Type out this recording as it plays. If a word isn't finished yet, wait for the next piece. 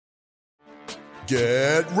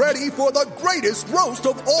Get ready for the greatest roast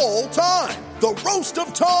of all time, the Roast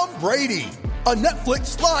of Tom Brady, a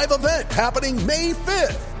Netflix live event happening May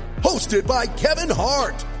 5th. Hosted by Kevin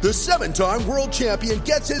Hart, the 7-time world champion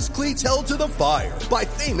gets his cleats held to the fire by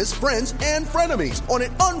famous friends and frenemies on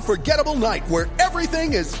an unforgettable night where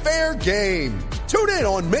everything is fair game. Tune in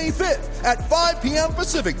on May 5th at 5 p.m.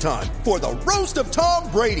 Pacific time for the Roast of Tom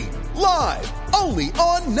Brady, live only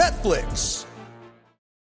on Netflix.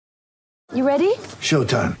 You ready?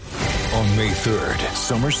 Showtime. On May 3rd,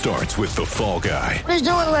 summer starts with The Fall Guy. Let's do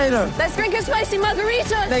it later. Let's drink a spicy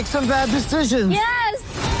margarita. Make some bad decisions.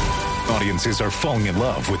 Yes! Audiences are falling in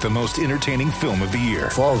love with the most entertaining film of the year.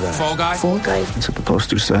 Fall Guy. Fall Guy? Fall guy. That's what the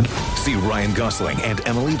poster said. See Ryan Gosling and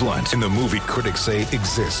Emily Blunt in the movie critics say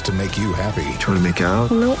exists to make you happy. Trying to make it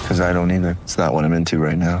out? Nope. Because I don't either. It's not what I'm into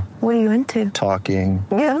right now. What are you into? Talking.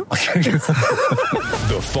 Yeah.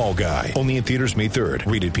 The Fall Guy. Only in theaters May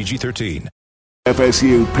 3rd. Rated PG-13.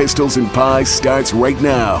 FSU Pistols and Pies starts right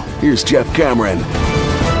now. Here's Jeff Cameron.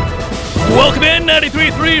 Welcome in,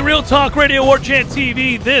 93.3 Real Talk Radio, War Chant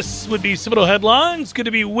TV. This would be Seminole Headlines. Good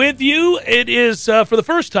to be with you. It is for the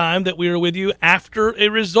first time that we are with you after a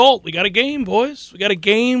result. We got a game, boys. We got a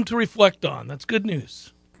game to reflect on. That's good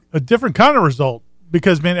news. A different kind of result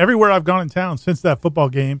because, man, everywhere I've gone in town since that football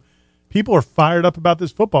game, people are fired up about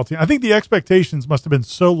this football team. I think the expectations must have been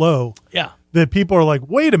so low that people are like,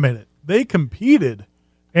 wait a minute. They competed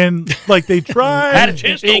and like they tried. Had a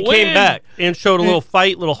chance to and win. came back and showed a little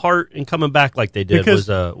fight, little heart, and coming back like they did Because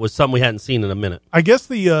was something we hadn't seen in a minute. I guess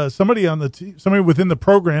the somebody on the somebody within the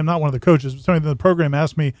program, not one of the coaches, but somebody in the program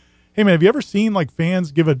asked me, "Hey man, have you ever seen like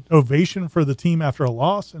fans give an ovation for the team after a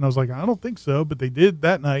loss?" And I was like, "I don't think so," but they did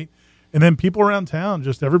that night. And then people around town,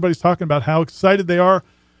 just everybody's talking about how excited they are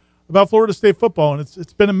about Florida State football, and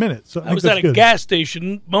it's been a minute. So I was at a gas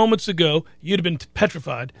station moments ago. You'd have been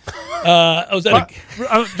petrified. I was at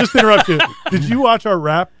just to interrupt you. Did you watch our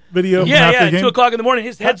rap video? Yeah, after the game? 2 o'clock in the morning.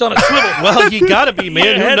 His head's on a swivel. Well, you got to be, man.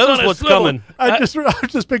 Yeah, Who head's knows on a what's swivel. coming? I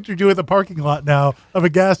just pictured you at the parking lot now of a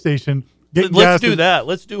gas station. Let's do that.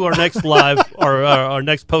 Let's do our next live or our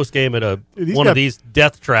next post game at one of these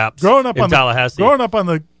death traps growing up in on Tallahassee. Growing up on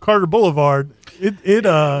the Carter Boulevard,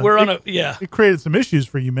 it created some issues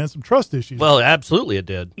for you, man. Some trust issues. Well, absolutely, it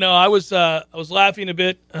did. No, I was laughing a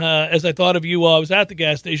bit as I thought of you while I was at the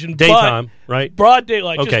gas station. Daytime, right? Broad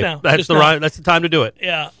daylight. Okay, just now. that's That's the time to do it.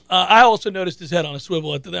 Yeah, I also noticed his head on a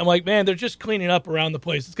swivel. I'm like, man, they're just cleaning up around the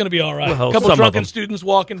place. It's going to be all right. Well, a couple some of drunken them. students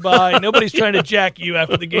walking by. Nobody's trying to jack you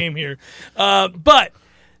after the game here. But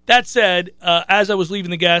that said, as I was leaving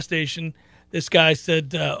the gas station, this guy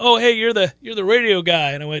said, "Oh, hey, you're the radio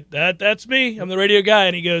guy," and I went, "That's me. I'm the radio guy."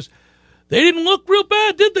 And he goes, "They didn't look real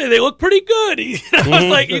bad, did they? They look pretty good." I was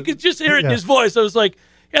like, you could just hear it in his voice. I was like,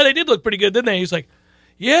 "Yeah, they did look pretty good, didn't they?" He's like,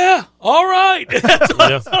 "Yeah, all right."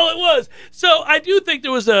 That's all it was. So I do think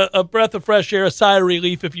there was a breath of fresh air, a sigh of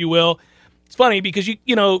relief, if you will. It's funny because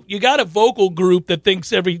you got a vocal group that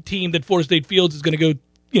thinks every team that Florida State fields is going to go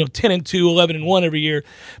 10-2, 11-1 every year.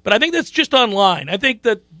 But I think that's just online. I think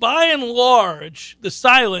that by and large, the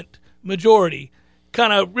silent majority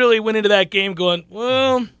kind of really went into that game going,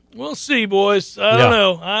 well, we'll see, boys. I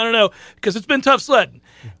don't know. Because it's been tough sledding.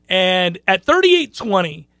 And at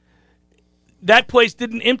 38-20, that place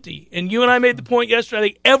didn't empty. And you and I made the point yesterday. I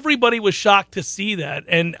think everybody was shocked to see that.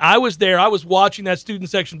 And I was there. I was watching that student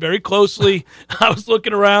section very closely. I was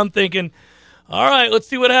looking around thinking, all right, let's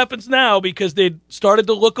see what happens now, because they started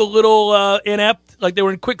to look a little inept, like they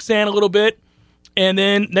were in quicksand a little bit. And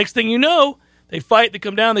then next thing you know, they fight, they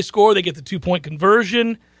come down, they score, they get the 2-point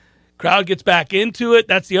conversion. Crowd gets back into it.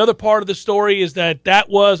 That's the other part of the story is that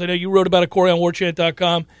was, I know you wrote about it, Corey, on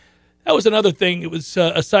warchant.com. That was another thing. It was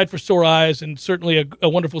a sight for sore eyes and certainly a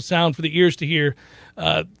wonderful sound for the ears to hear.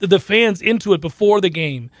 The fans into it before the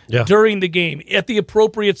game, during the game, at the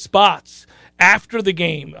appropriate spots. After the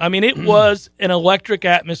game. I mean, it was an electric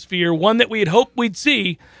atmosphere, one that we had hoped we'd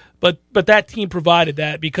see, but that team provided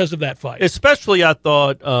that because of that fight. Especially, I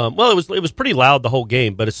thought, it was pretty loud the whole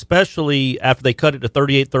game, but especially after they cut it to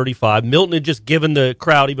 38-35, Milton had just given the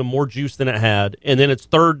crowd even more juice than it had, and then it's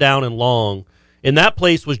 3rd down and long, and that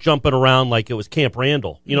place was jumping around like it was Camp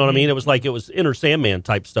Randall. You know what I mean? It was like it was Inner Sandman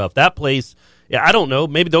type stuff. That place, I don't know,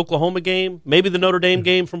 maybe the Oklahoma game, maybe the Notre Dame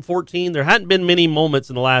game from 14. There hadn't been many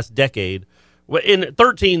moments in the last decade. In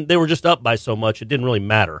 13, they were just up by so much, it didn't really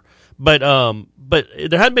matter. But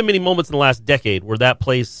there hadn't been many moments in the last decade where that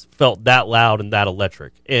place felt that loud and that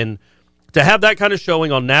electric. And to have that kind of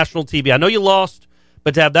showing on national TV, I know you lost,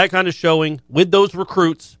 but to have that kind of showing with those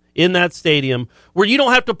recruits in that stadium where you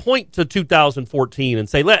don't have to point to 2014 and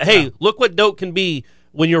say, hey, look what Doak can be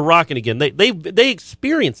when you're rocking again. They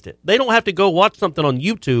experienced it. They don't have to go watch something on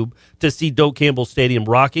YouTube to see Doak Campbell Stadium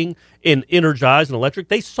rocking and energized and electric.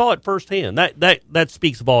 They saw it firsthand. That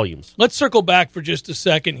speaks volumes. Let's circle back for just a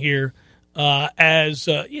second here.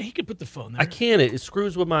 He could put the phone there. I can't. It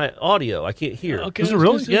screws with my audio. I can't hear. Okay, Is it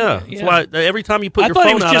really? Yeah. That's why every time you put your thought phone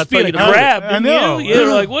he was out, just I tell being you a to crab. I know. You're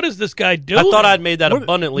like, what is this guy doing? I thought I'd made that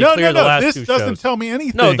abundantly clear the last this two doesn't shows. tell me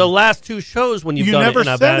anything. No, the last two shows when you've you done never it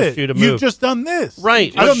and I've said asked it. you to move. You've just done this.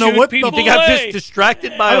 Right. I don't know Shoot what people the You got away. just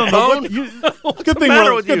distracted by I a don't know phone? what you, What's good the thing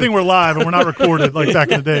matter we're with good you? thing we're live and we're not recorded like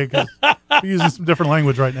back in the day because we're using some different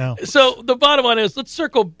language right now. So the bottom line is, let's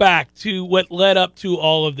circle back to what led up to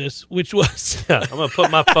all of this, which was I'm going to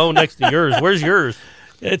put my phone next to yours. Where's yours?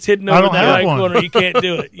 it's hidden I over don't the have right one. corner. You can't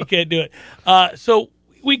do it. You can't do it. So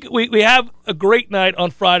we have a great night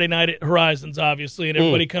on Friday night at Horizons, obviously, and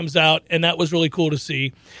everybody comes out, and that was really cool to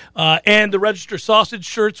see. And the Register sausage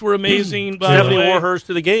shirts were amazing. By the Stephanie way, wore hers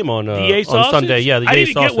to the game on the A sausage? Sunday. Yeah, the I A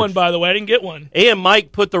didn't sausage. get one, by the way. I didn't get one. And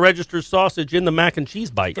Mike put the Register sausage in the mac and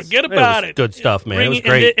cheese bites. Forget about it. Good stuff, man. It was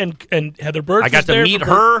Bring great. And Heather Birch I got was to there meet for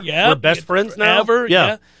her. Yeah, We're best friends now. Forever.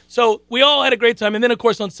 Yeah. So we all had a great time. And then, of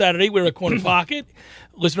course, on Saturday, we were at Corner Pocket,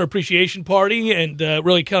 listener appreciation party, and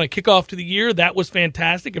really kind of kick off to the year. That was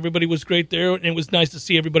fantastic. Everybody was great there, and it was nice to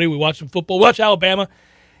see everybody. We watched some football. We watched Alabama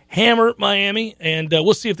hammer Miami, and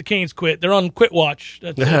we'll see if the Canes quit. They're on quit watch.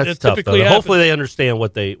 That's That's tough, typically though. happens. Hopefully they understand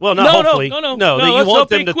what they... Well, not No, hopefully. no. You let's want hope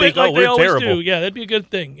them they to quit think, like oh, they we're always terrible. do. Yeah, that'd be a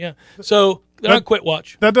good thing. Yeah. So they're on quit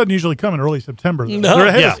watch. That doesn't usually come in early September. Though. No. They're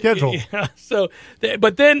ahead Yeah. of schedule. Yeah. So,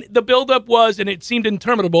 but then the buildup was, and it seemed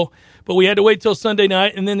interminable, but we had to wait till Sunday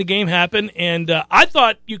night, and then the game happened, and I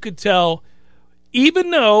thought you could tell, even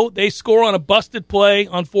though they score on a busted play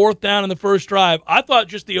on fourth down in the first drive, I thought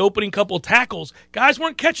just the opening couple of tackles, guys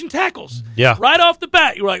weren't catching tackles. Yeah. Right off the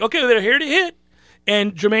bat, you were like, okay, they're here to hit.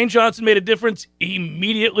 And Jermaine Johnson made a difference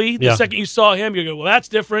immediately. The second you saw him, you go, well, that's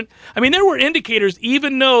different. I mean, there were indicators,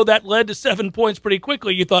 even though that led to 7 points pretty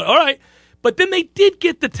quickly, you thought, all right. But then they did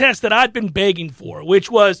get the test that I'd been begging for, which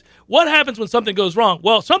was what happens when something goes wrong?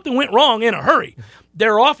 Well, something went wrong in a hurry.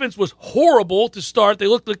 Their offense was horrible to start. They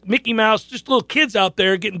looked like Mickey Mouse, just little kids out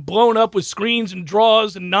there getting blown up with screens and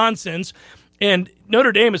draws and nonsense. And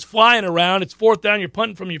Notre Dame is flying around. It's fourth down. You're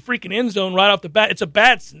punting from your freaking end zone right off the bat. It's a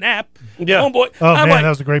bad snap. Yeah. Boy. Oh, man, that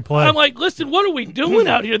was a great play. I'm like, listen, what are we doing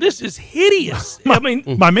out here? This is hideous. I mean,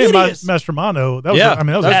 My man, hideous. Mastromano, that was Yeah. that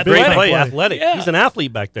was That's a big great play. play. Athletic. Yeah. He's an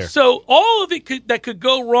athlete back there. So all of it that could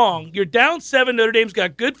go wrong. You're down 7. Notre Dame's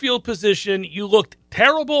got good field position. You looked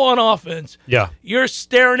terrible on offense. Yeah. You're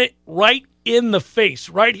staring it right in the face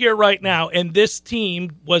right here, right now. And this team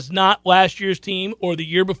was not last year's team or the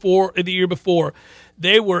year before or the year before.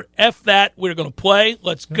 They were F that. We're going to play.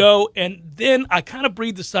 Let's go. And then I kind of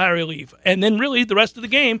breathed a sigh of relief. And then really the rest of the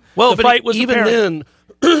game, Well, the but fight was even apparent.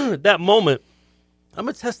 then, that moment, I'm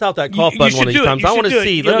going to test out that cough You button one should of do these it. times. You I want should to do it.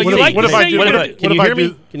 see. You know, Let me you see. like to say you're gonna do- Can you what if hear I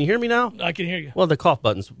me? do- Can you hear me now? I can hear you. Well, the cough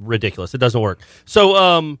button's ridiculous. It doesn't work.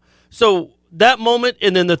 So that moment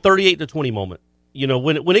and then the 38-20 moment. You know,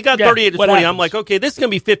 when it got Yeah, 38-20, what I'm happens? like, okay, this is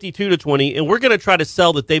going to be 52-20, and we're going to try to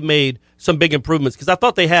sell that they've made some big improvements because I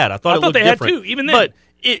thought they had. I thought it looked they had different. too, even then. But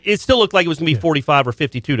it still looked like it was going to be 45 or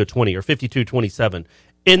 52-20 or 52-27.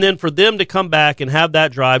 And then for them to come back and have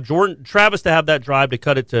that drive, Travis to have that drive to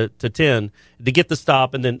cut it to 10, to get the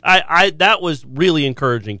stop, and then that was really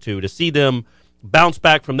encouraging too, to see them bounce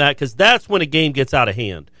back from that because that's when a game gets out of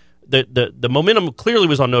hand. The momentum clearly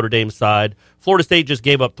was on Notre Dame's side. Florida State just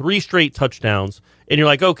gave up 3 straight touchdowns, and you're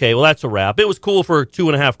like, okay, well, that's a wrap. It was cool for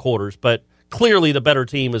 2.5 quarters, but clearly the better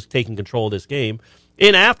team is taking control of this game.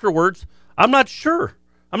 And afterwards, I'm not sure.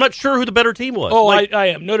 I'm not sure who the better team was. Oh, I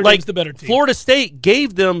am. Notre Dame's the better team. Florida State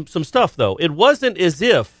gave them some stuff, though. It wasn't as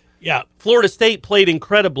if Florida State played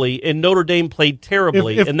incredibly and Notre Dame played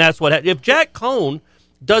terribly, and that's what happened. If Jack Cohn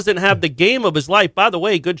doesn't have the game of his life, by the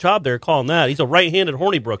way, good job there calling that. He's a right-handed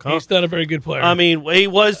Hornibrook, huh? He's not a very good player. I mean, he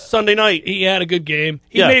was Sunday night. He had a good game.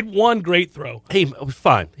 He made one great throw. He was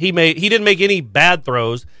fine. He didn't make any bad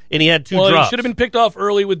throws, and he had 2 drops. He should have been picked off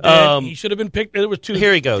early with Ben. He should have been picked. There was 2.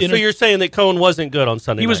 Here he goes. So you're saying that Cohn wasn't good on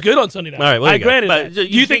Sunday night? He was good on Sunday night. All right, well, I granted that. But Do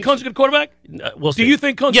you think Cohn's a good quarterback? We'll see. Do you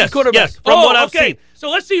think Cohn's a Yes, good quarterback? yes, from what I've seen.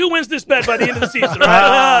 So let's see who wins this bet by the end of the season.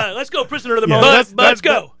 Right? Let's go, prisoner of the moment. Let's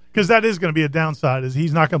go. Because that is going to be a downside. Is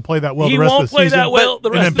he's not going to play that well He the rest won't of the play season. that well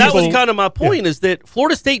the rest of the That was people- kind of my point, is that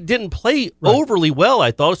Florida State didn't play overly well,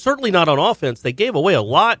 I thought. Certainly not on offense. They gave away a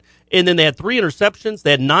lot, and then they had 3 interceptions.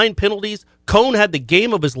 They had 9 penalties. Cohn had the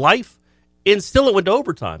game of his life, and still it went to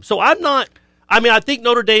overtime. So I think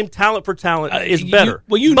Notre Dame, talent for talent, is better.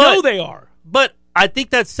 You know they are. But I think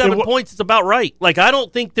that 7 points is about right. Like, I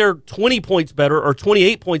don't think they're 20 points better or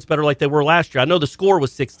 28 points better like they were last year. I know the score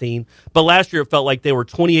was 16, but last year it felt like they were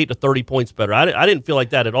 28 to 30 points better. I didn't feel like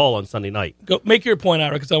that at all on Sunday night. Go make your point,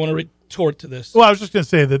 Ira, because I want to retort to this. Well, I was just going to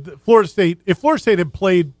say that if Florida State had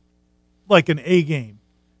played like an A game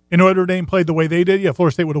and Notre Dame played the way they did, yeah,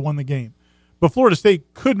 Florida State would have won the game. But Florida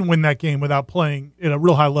State couldn't win that game without playing at a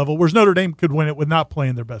real high level, whereas Notre Dame could win it with not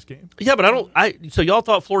playing their best game. Yeah, but so y'all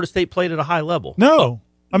thought Florida State played at a high level? No.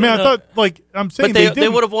 I mean, I thought, I'm saying but they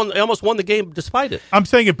would have won. They almost won the game despite it. I'm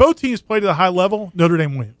saying if both teams played at a high level, Notre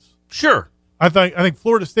Dame wins. Sure. I think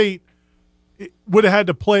Florida State would have had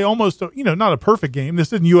to play almost, not a perfect game.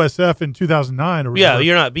 This isn't USF in 2009 or whatever. Yeah,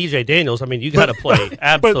 you're not BJ Daniels. I mean, you got to play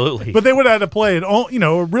absolutely. But they would have had to play at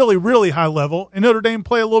a really, really high level, and Notre Dame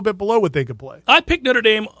play a little bit below what they could play. I picked Notre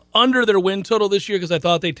Dame under their win total this year because I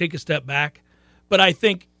thought they'd take a step back, but I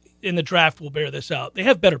think in the draft will bear this out. They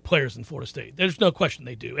have better players than Florida State. There's no question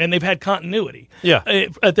they do, and they've had continuity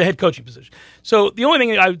at the head coaching position. So the only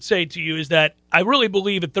thing I would say to you is that I really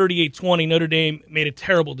believe at 38-20, Notre Dame made a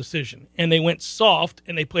terrible decision, and they went soft,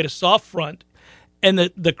 and they played a soft front, and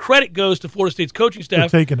the credit goes to Florida State's coaching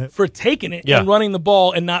staff for taking it and running the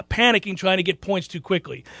ball and not panicking, trying to get points too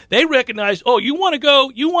quickly. They recognized, you want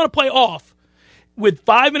to play off with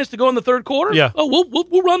 5 minutes to go in the third quarter? Yeah.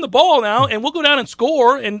 We'll run the ball now, and we'll go down and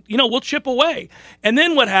score, and, we'll chip away. And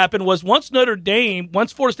then what happened was once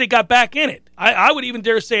Florida State got back in it, I would even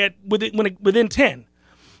dare say it within 10.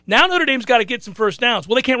 Now Notre Dame's got to get some first downs.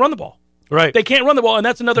 Well, they can't run the ball. Right. They can't run the ball, and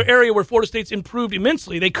that's another area where Florida State's improved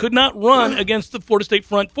immensely. They could not run against the Florida State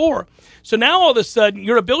front four. So now all of a sudden,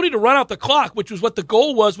 your ability to run out the clock, which was what the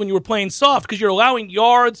goal was when you were playing soft, because you're allowing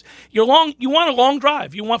yards. You want a long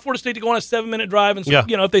drive. You want Florida State to go on a 7-minute drive, and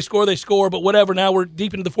if they score, they score. But whatever. Now we're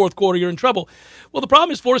deep into the fourth quarter. You're in trouble. Well, the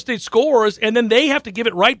problem is Florida State scores, and then they have to give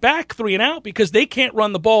it right back 3 and out because they can't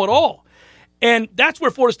run the ball at all. And that's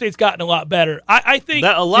where Florida State's gotten a lot better. I think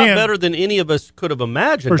that a lot better than any of us could have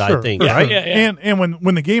imagined. For sure, I think, for right? Sure. Yeah. And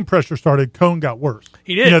when the game pressure started, Cone got worse.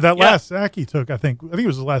 He did. That last sack he took, I think it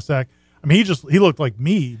was his last sack. I mean, he looked like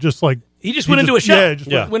me, just like. He just went into a shell.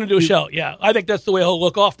 Went into a shell. Yeah, I think that's the way he'll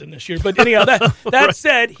look often this year. But anyhow, that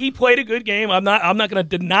said, he played a good game. I'm not going to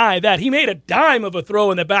deny that. He made a dime of a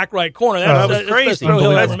throw in the back right corner. That was crazy.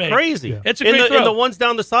 That's crazy. Yeah. It's a great throw. And the ones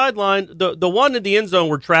down the sideline, the one in the end zone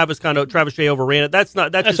where Travis Shea overran it. That's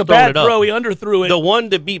just a bad throw. He underthrew it. The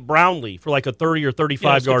one to beat Brownlee for like a 30 or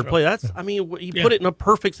 35 yard play. He put it in a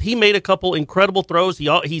perfect. He made a couple incredible throws.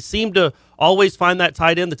 He seemed to always find that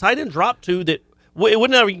tight end. The tight end dropped to that. It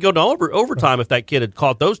wouldn't have even go to overtime if that kid had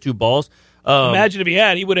caught those 2 balls. Imagine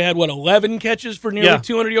if he would have had 11 catches for nearly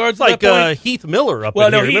 200 yards. Like at that point? Heath Miller up well,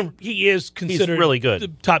 in here. No, he is considered he's really good. The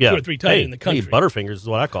top 2 or 3 tight end in the country. Butterfingers is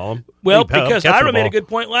what I call him. Well, because Ira made a good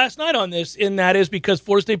point last night on this, and that is because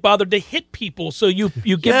Florida State bothered to hit people, so you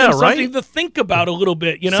give them something to think about a little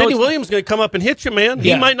bit. Sidney Williams is going to come up and hit you, man.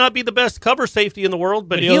 He might not be the best cover safety in the world,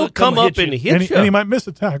 but he'll come up and hit you. And he might miss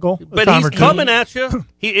a tackle. But he's coming at you,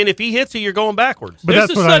 and if he hits you, you're going backwards. But there's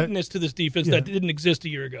a suddenness to this defense that didn't exist a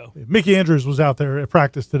year ago. Mickey Andrews was out there at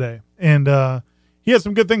practice today, and he had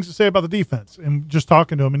some good things to say about the defense. And just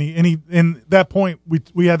talking to him, and he in that point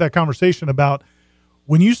we had that conversation about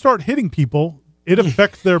when you start hitting people, it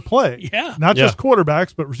affects their play. Not just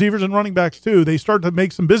quarterbacks, but receivers and running backs too. They start to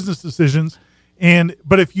make some business decisions,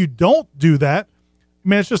 but if you don't do that,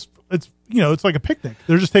 man, it's like a picnic.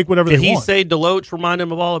 They just take whatever they want. Did he say Deloach remind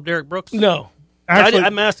him of all of Derek Brooks? No. Actually,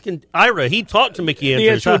 I'm asking Ira. He talked to Mickey Andrews.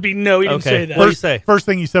 The answer would be no. He didn't say that. What did he say? First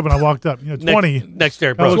thing he said when I walked up, 20. Next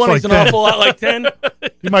Derek Brooks. 20's an awful lot like 10.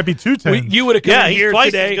 He might be 210. You would have come in here twice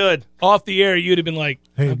today as good. off the air. You'd have been like,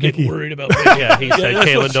 I'm getting worried about that. He said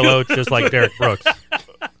Kalen Deloach just like Derek Brooks.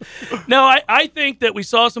 No, I think that we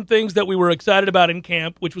saw some things that we were excited about in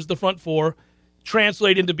camp, which was the front four,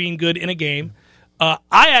 translate into being good in a game. I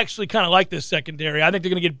actually kind of like this secondary. I think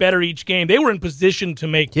they're going to get better each game. They were in position to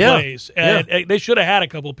make plays. They should have had a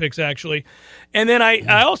couple of picks, actually. And then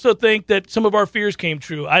I also think that some of our fears came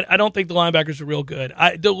true. I don't think the linebackers are real good.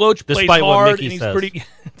 Deloach plays hard, and he's pretty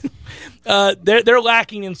they're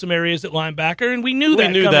lacking in some areas at linebacker, and we knew that.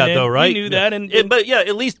 We knew that, though, right? We knew that. But,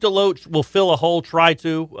 at least Deloach will fill a hole, try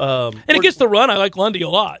to. And against the run, I like Lundy a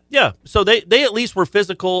lot. Yeah, so they at least were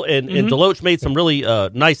physical, and Deloach made some really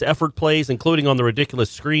nice effort plays, including on the ridiculous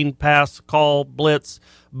screen pass, call, blitz.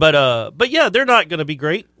 But they're not going to be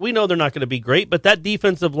great. We know they're not going to be great, but that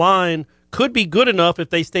defensive line could be good enough if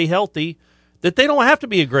they stay healthy that they don't have to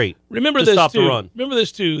be great to stop the run. Remember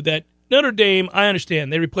this, too, that Notre Dame, I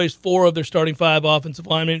understand, they replaced 4 of their starting 5 offensive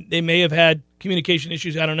linemen. They may have had communication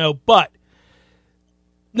issues, I don't know, but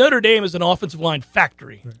Notre Dame is an offensive line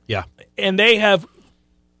factory. Yeah. And they have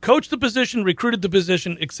coached the position, recruited the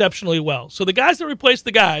position exceptionally well. So the guys that replace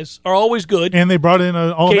the guys are always good. And they brought in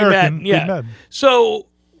an All-American. Yeah. Madden. So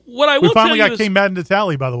what I will We finally tell you got is, King Madden to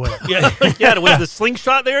tally, by the way. Yeah. Yeah, was the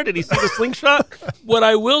slingshot there? Did he see the slingshot? What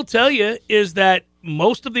I will tell you is that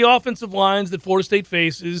most of the offensive lines that Florida State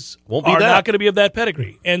faces Won't be are that. not going to be of that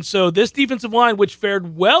pedigree. And so this defensive line, which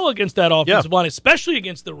fared well against that offensive line, especially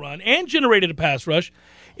against the run, and generated a pass rush,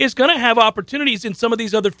 is going to have opportunities in some of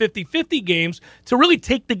these other 50-50 games to really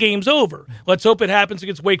take the games over. Let's hope it happens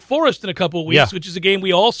against Wake Forest in a couple of weeks, which is a game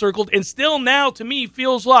we all circled, and still now, to me,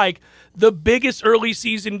 feels like the biggest early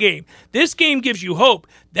season game. This game gives you hope.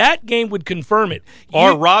 That game would confirm it.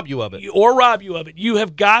 Or rob you of it. Or rob you of it. You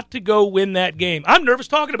have got to go win that game. I'm nervous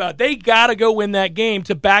talking about it. They got to go win that game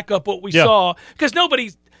to back up what we saw, because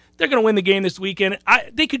they're going to win the game this weekend.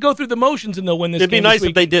 They could go through the motions and they'll win this game. It'd be nice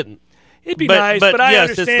if they didn't. It'd be nice, but I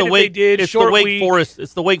yes, understand if they did. It's short the Wake week. Forest.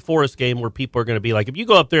 It's the Wake Forest game where people are going to be like, if you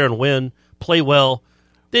go up there and win, play well,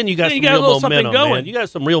 then you got some real momentum. Man. You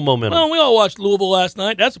got some real momentum. Well, we all watched Louisville last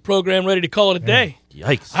night. That's a program ready to call it a day.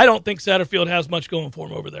 Yikes! I don't think Satterfield has much going for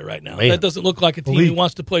him over there right now. Man. That doesn't look like a team who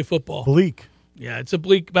wants to play football. Bleak. Yeah, it's a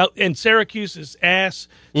bleak and Syracuse's ass.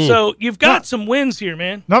 So you've got some wins here,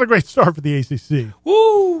 man. Not a great start for the ACC.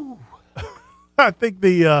 Woo! I think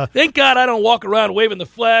Thank God I don't walk around waving the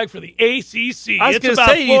flag for the ACC. I was It's gonna about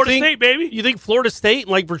say, Florida State, baby. You think Florida State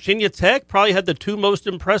and like Virginia Tech probably had the two most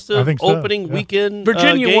impressive opening weekend?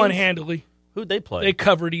 Virginia games? won handily. Who'd they play? They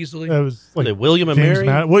covered easily. It was like William and James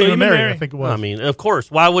Mary. William and Mary, I think it was. I mean, of course.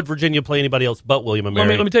 Why would Virginia play anybody else but William and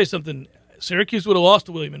Mary? Let me tell you something. Syracuse would have lost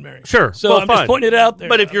to William and Mary. Sure. So I'm just pointing it out there.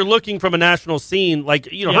 But if you're looking from a national scene, like,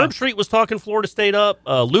 Herb Street was talking Florida State up.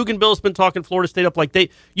 Luganville's been talking Florida State up. Like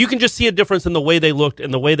you can just see a difference in the way they looked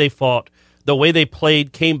and the way they fought, the way they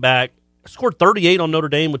played, came back, scored 38 on Notre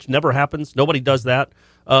Dame, which never happens. Nobody does that.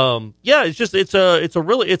 It's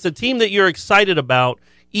a team that you're excited about,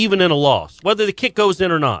 even in a loss, whether the kick goes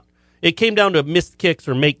in or not. It came down to missed kicks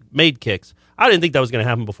or made kicks. I didn't think that was going to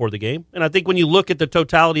happen before the game. And I think when you look at the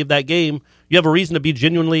totality of that game, you have a reason to be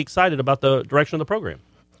genuinely excited about the direction of the program.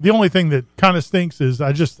 The only thing that kind of stinks is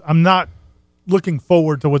I'm not looking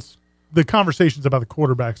forward to what's the conversations about the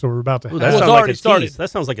quarterbacks that we're about to have. That sounds like a tease.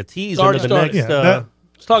 That sounds like a tease into the next.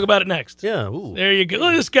 Let's talk about it next. Yeah. Ooh. There you go.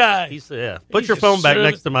 Look at this guy. Put your phone back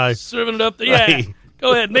next to my. Serving it up there. Yeah.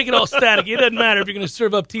 Go ahead. Make it all static. It doesn't matter if you're going to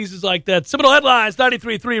serve up teases like that. Seminole Headlines,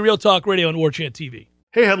 93.3 Real Talk Radio and War Chant TV.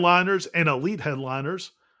 Hey, headliners and elite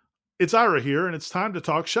headliners. It's Ira here, and it's time to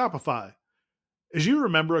talk Shopify. As you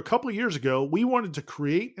remember, a couple years ago, we wanted to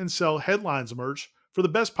create and sell headlines merch for the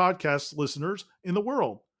best podcast listeners in the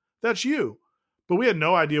world. That's you. But we had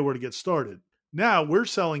no idea where to get started. Now we're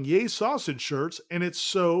selling Yay Sausage shirts, and it's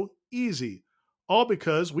so easy. All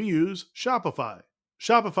because we use Shopify.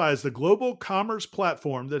 Shopify is the global commerce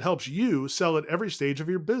platform that helps you sell at every stage of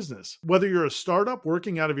your business. Whether you're a startup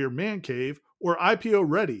working out of your man cave or IPO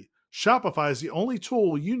ready, Shopify is the only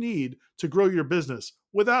tool you need to grow your business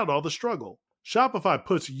without all the struggle. Shopify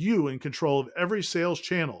puts you in control of every sales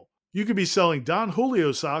channel. You could be selling Don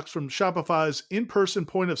Julio socks from Shopify's in-person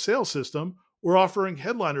point-of-sale system or offering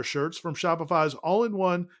headliner shirts from Shopify's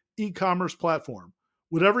all-in-one e-commerce platform.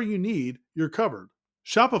 Whatever you need, you're covered.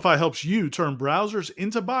 Shopify helps you turn browsers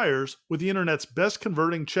into buyers with the internet's best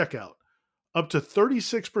converting checkout, up to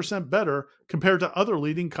 36% better compared to other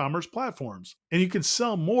leading commerce platforms. And you can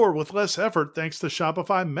sell more with less effort thanks to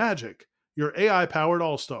Shopify Magic, your AI-powered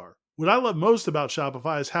all-star. What I love most about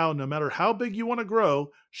Shopify is how no matter how big you want to grow,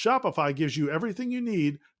 Shopify gives you everything you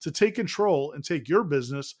need to take control and take your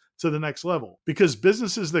business to the next level. Because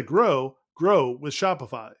businesses that grow with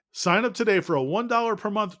Shopify. Sign up today for a $1 per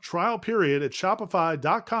month trial period at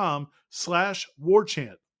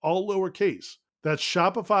shopify.com/warchant, all lowercase. That's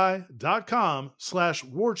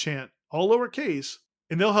shopify.com/warchant, all lowercase,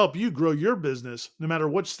 and they'll help you grow your business no matter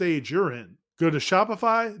what stage you're in. Go to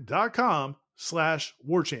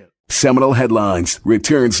shopify.com/warchant. Seminole Headlines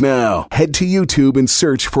returns now. Head to YouTube and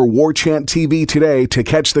search for War Chant TV today to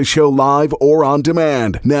catch the show live or on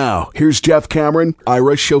demand. Now, here's Jeff Cameron,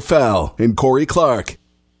 Ira Schofel, and Corey Clark.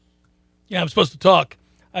 Yeah, I'm supposed to talk.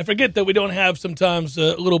 I forget that we don't have sometimes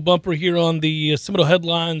a little bumper here on the Seminole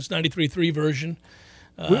Headlines 93.3 version.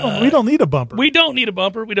 We don't need a bumper. We don't need a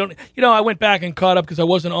bumper. We don't. I went back and caught up because I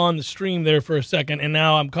wasn't on the stream there for a second, and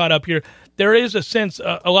now I'm caught up here. There is a sense,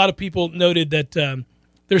 a lot of people noted that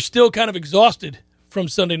they're still kind of exhausted from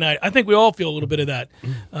Sunday night. I think we all feel a little bit of that,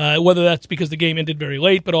 whether that's because the game ended very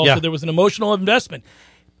late, but also there was an emotional investment.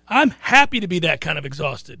 I'm happy to be that kind of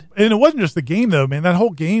exhausted. And it wasn't just the game, though, man. That whole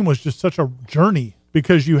game was just such a journey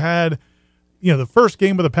because you had the first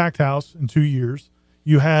game with a packed house in 2 years.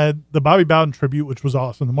 You had the Bobby Bowden tribute, which was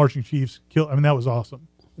awesome. The Marching Chiefs that was awesome.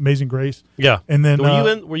 Amazing Grace. Yeah. And then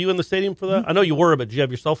were you in the stadium for that? I know you were, but did you have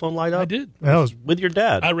your cell phone light up? I did. That was with your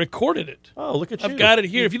dad. I recorded it. Oh, look at you. I've got it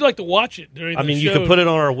here. If you'd like to watch it during the show. You can put it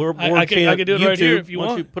on our War Chant I could do it YouTube. right here if you Why don't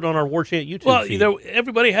want. you put it on our War Chant YouTube Well, feed?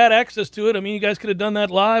 everybody had access to it. I mean, you guys could have done that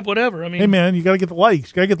live, whatever. I mean, hey, man, you got to get the likes.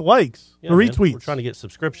 You got to get the likes. Yeah, the man. retweets. We're trying to get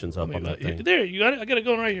subscriptions up on that thing. There, you got it. I got it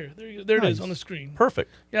going right here. There it Nice. is on the screen.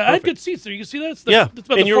 Perfect. Yeah, I had good seats there. You can see that? It's Yeah. It's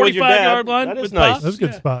about And the you were with your dad. 45-yard line. That is with nice. Pops. That was a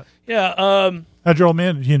good spot. Yeah. How'd your old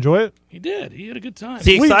man? Did he enjoy it? He did. He had a good time. Is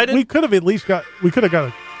he excited? We could have at least got. We could have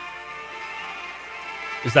got.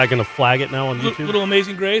 Is that going to flag it now on YouTube? Little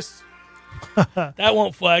Amazing Grace. That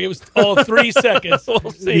won't flag. It was all 3 seconds.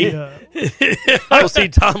 We'll see. Yeah. We'll see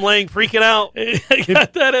Tom Lang freaking out. I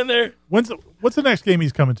got that in there. What's the next game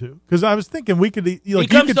he's coming to? Because I was thinking we could. He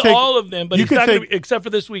comes to all of them, but he's not going to, except for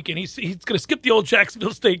this weekend. He's going to skip the old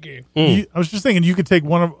Jacksonville State game. I was just thinking you could take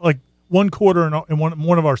one quarter in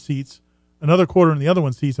one of our seats, another quarter in the other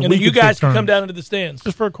one's seats, and then you guys can come down into the stands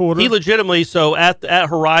just for a quarter. He legitimately, so at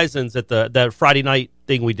Horizons at that Friday night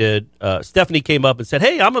thing we did, Stephanie came up and said,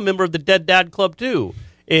 "Hey, I'm a member of the Dead Dad Club too,"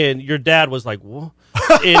 and your dad was like, "What?"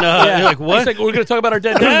 And you're like, "What?" He's like, "We're going to talk about our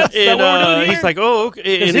dead dads." And what we're doing here? he's like, "Oh,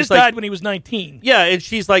 okay." And his died when he was 19. Yeah, and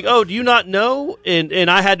she's like, "Oh, do you not know?" And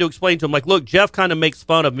I had to explain to him, like, "Look, Jeff kind of makes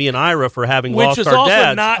fun of me and Ira for having lost our dads." Which is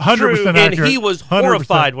also not 100% true. accurate. And he was 100%.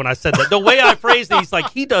 horrified when I said that. The way I phrased it, he's like,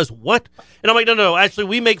 "He does what?" And I'm like, "No. Actually,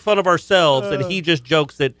 we make fun of ourselves, and he just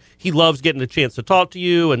jokes that he loves getting a chance to talk to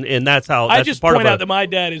you, and that's how." I That's just part point of out that my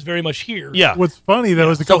dad is very much here. Yeah. What's funny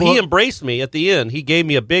though is a So couple. he embraced me at the end. He gave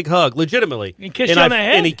me a big hug, legitimately. And kissed you on the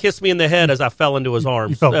head? And he kissed me in the head as I fell into his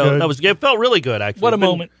arms. felt good. It felt really good, actually. What a It's been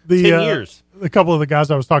moment. 10 years. A couple of the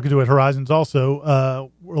guys I was talking to at Horizons also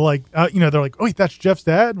were like, they're like, "Oh, wait, that's Jeff's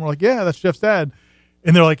dad," and we're like, "Yeah, that's Jeff's dad,"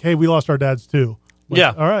 and they're like, "Hey, we lost our dads too." Like,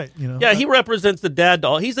 Yeah. all right, Yeah, he represents the dad to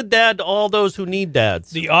all. He's a dad to all those who need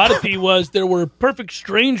dads. The oddity was there were perfect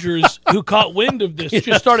strangers who caught wind of this,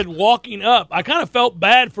 just started walking up. I kind of felt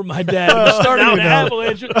bad for my dad. It was starting an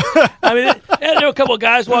avalanche. I mean, there were a couple of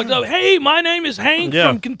guys walked up. "Hey, my name is Hank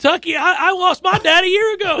from Kentucky. I lost my dad a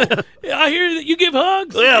year ago. I hear that you give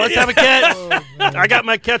hugs." Yeah, let's have a catch. I got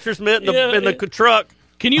my catcher's mitt in the truck.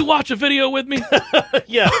 Can you watch a video with me?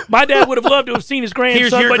 Yeah. My dad would have loved to have seen his grandson.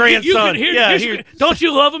 Here's your but grandson. Don't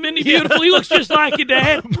you love him? Isn't he beautiful? He looks just like your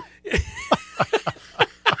dad.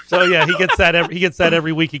 So yeah, he gets that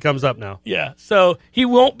every week he comes up now. Yeah, so he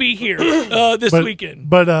won't be here this weekand.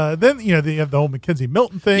 But then they have the whole Mackenzie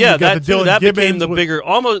Milton thing. Yeah, You got the Dylan that became Gibbons the with- bigger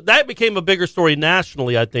that became a bigger story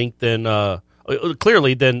nationally, I think, than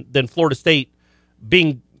clearly than Florida State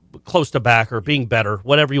being close to back or being better,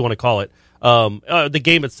 whatever you want to call it. The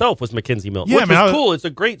game itself was Mackenzie Milton, which was cool. It's a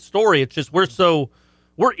great story. It's just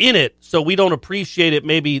we're in it, so we don't appreciate it.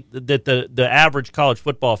 Maybe that the average college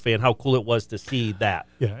football fan, how cool it was to see that.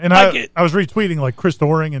 Yeah, and I was retweeting like Chris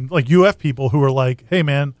Doring and like UF people who were like, "Hey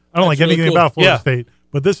man, I don't like really anything cool. about Florida State,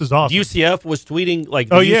 but this is awesome." UCF was tweeting like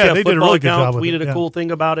Oh, the yeah, UCF they did a football really good account job with tweeted it, a cool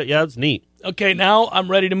thing about it. Yeah, it's neat. Okay, now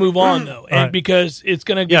I'm ready to move on though, and right. because it's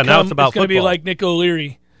going to now it's about going to be football. like Nick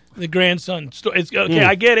O'Leary, the grandson. It's okay.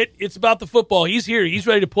 I get it. It's about the football. He's here. He's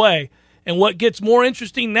ready to play. And what gets more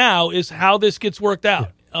interesting now is how this gets worked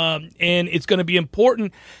out. And it's going to be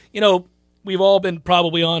important. We've all been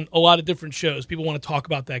probably on a lot of different shows. People want to talk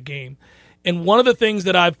about that game. And one of the things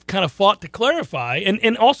that I've kind of fought to clarify,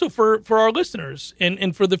 and also for our listeners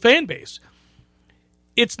and for the fan base,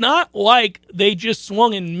 it's not like they just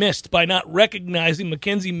swung and missed by not recognizing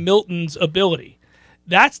Mackenzie Milton's ability.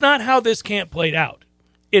 That's not how this camp played out.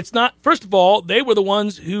 It's not, first of all, they were the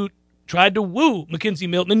ones who tried to woo Mackenzie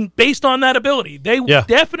Milton based on that ability. They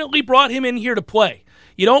definitely brought him in here to play.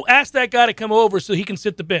 You don't ask that guy to come over so he can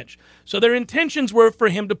sit the bench. So their intentions were for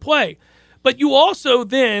him to play. But you also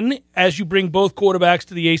then, as you bring both quarterbacks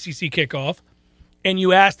to the ACC kickoff, and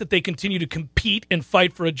you ask that they continue to compete and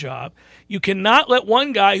fight for a job, you cannot let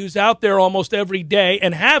one guy who's out there almost every day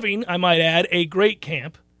and having, I might add, a great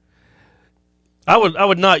camp. I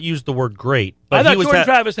would not use the word great, but I thought Jordan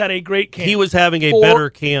Travis had a great camp. He was having a better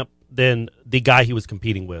camp than the guy he was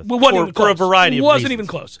competing with. Well, wasn't even for a close. variety of Wasn't reasons. even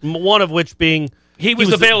close. One of which being he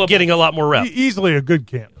was available, getting a lot more reps. Easily a good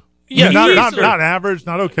camp. Yeah, not average,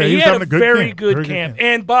 not okay. He was had having a a good very camp. good camp.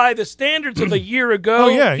 And by the standards of a year ago,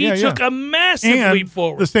 he took a massive and leap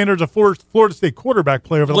forward. The standards of Florida State quarterback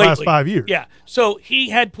play over the last 5 years. Yeah, so he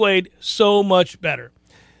had played so much better.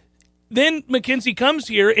 Then Mackenzie comes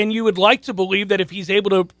here, and you would like to believe that if he's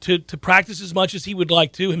able to practice as much as he would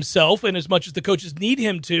like to himself and as much as the coaches need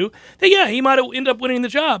him to, that, he might end up winning the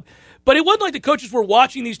job. But it wasn't like the coaches were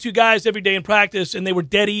watching these two guys every day in practice and they were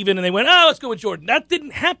dead even and they went, let's go with Jordan. That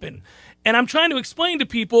didn't happen. And I'm trying to explain to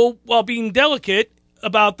people, while being delicate,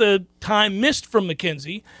 about the time missed from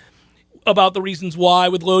McKenzie, about the reasons why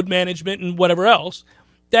with load management and whatever else,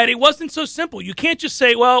 that it wasn't so simple. You can't just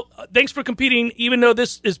say, well, thanks for competing, even though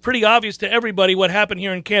this is pretty obvious to everybody what happened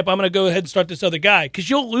here in camp. I'm going to go ahead and start this other guy, because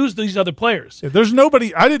you'll lose these other players. Yeah, there's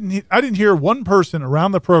nobody. I didn't hear one person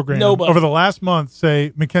around the program over the last month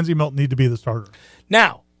say McKenzie Milton need to be the starter.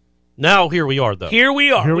 Now here we are, though. Here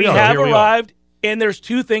we are. We have arrived, and there's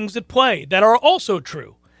two things at play that are also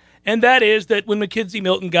true. And that is that when McKenzie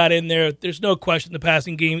Milton got in there, there's no question the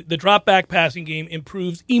passing game, the drop-back passing game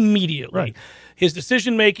improves immediately. Right. His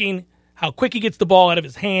decision-making, how quick he gets the ball out of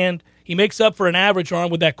his hand, he makes up for an average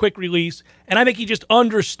arm with that quick release, and I think he just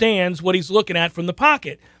understands what he's looking at from the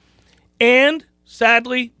pocket. And,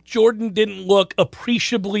 sadly, Jordan didn't look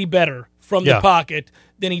appreciably better from the pocket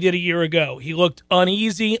than he did a year ago. He looked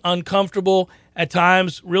uneasy, uncomfortable, at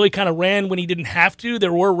times really kind of ran when he didn't have to.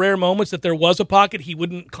 There were rare moments that there was a pocket. He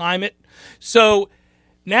wouldn't climb it. So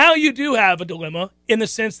now you do have a dilemma in the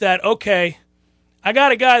sense that, okay, I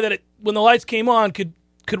got a guy that when the lights came on could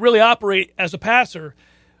really operate as a passer.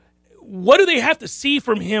 What do they have to see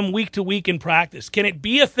from him week to week in practice? Can it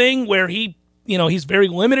be a thing where he's very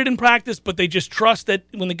limited in practice, but they just trust that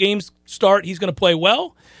when the games start, he's going to play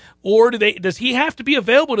well? Or does he have to be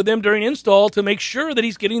available to them during install to make sure that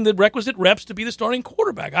he's getting the requisite reps to be the starting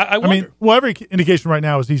quarterback? I wonder. Every indication right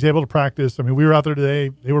now is he's able to practice. I mean, we were out there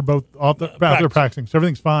today. They were both out there practicing, so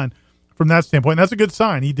everything's fine from that standpoint. And that's a good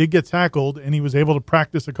sign. He did get tackled, and he was able to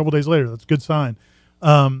practice a couple days later. That's a good sign.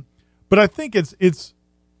 But I think it's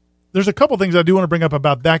there's a couple things I do want to bring up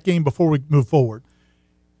about that game before we move forward.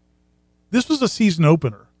 This was a season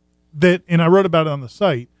opener and I wrote about it on the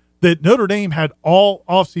site, that Notre Dame had all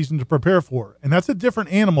offseason to prepare for. And that's a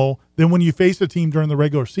different animal than when you face a team during the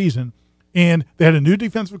regular season. And they had a new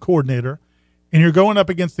defensive coordinator, and you're going up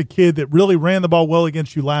against a kid that really ran the ball well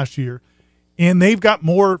against you last year. And they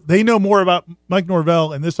know more about Mike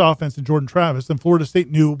Norvell and this offense than Jordan Travis than Florida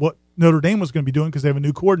State knew what Notre Dame was going to be doing because they have a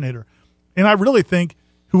new coordinator. And I really think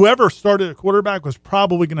whoever started at quarterback was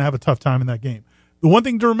probably going to have a tough time in that game. The one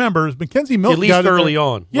thing to remember is McKenzie Milton at least early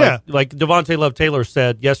on. Yeah. Like Devontae Love-Taylor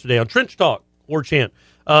said yesterday on Trench Talk, War Chant.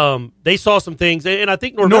 They saw some things, and I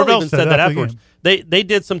think Norvell even said that afterwards. They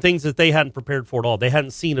did some things that they hadn't prepared for at all. They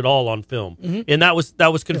hadn't seen it all on film. Mm-hmm. And that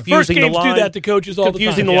was confusing First games the line. do that to coaches all the time.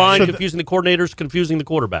 Confusing the line, confusing the coordinators, confusing the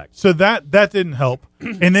quarterback. So that didn't help.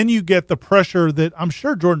 And then you get the pressure that I'm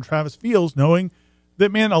sure Jordan Travis feels, knowing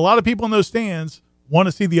that, man, a lot of people in those stands want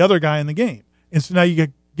to see the other guy in the game. And so now you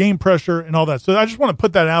get game pressure and all that. So I just want to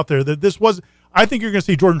put that out there that I think you're going to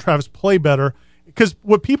see Jordan Travis play better, because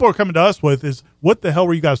what people are coming to us with is, what the hell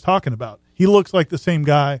were you guys talking about? He looks like the same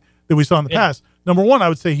guy that we saw in the past. Number one, I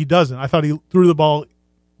would say he doesn't. I thought he threw the ball,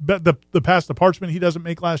 the pass to Parchment he doesn't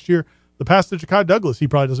make last year. The pass to Ja'Kai Douglas he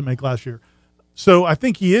probably doesn't make last year. So I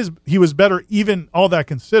think he was better, even all that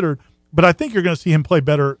considered. But I think you're going to see him play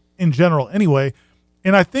better in general anyway.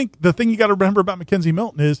 And I think the thing you got to remember about McKenzie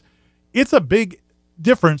Milton is it's a big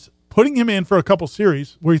difference putting him in for a couple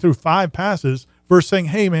series where he threw 5 passes versus saying,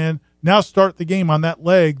 hey, man, now start the game on that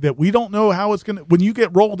leg that we don't know how it's going to – when you get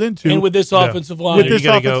rolled into. And with this offensive line. You're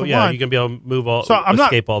going to be able to move all, so I'm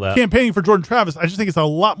escape not all that. Campaigning for Jordan Travis. I just think it's a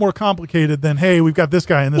lot more complicated than, hey, we've got this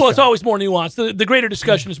guy and this guy. Well, it's always more nuanced. The greater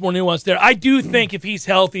discussion is more nuanced there. I do think if he's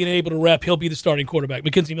healthy and able to rep, he'll be the starting quarterback.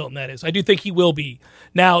 McKenzie Milton, that is. I do think he will be.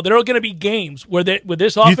 Now, there are going to be games where with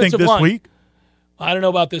this offensive line. You think this week? I don't know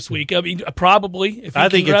about this week. I mean, probably. I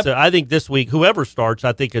think this week, whoever starts,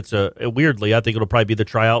 I think it's weirdly, I think it'll probably be the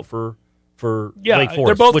tryout for Wake Forest.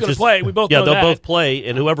 They're both going to play. We both know they'll that. both play,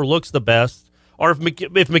 and whoever looks the best, or if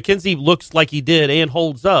McKenzie looks like he did and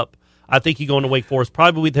holds up, I think you go into Wake Forest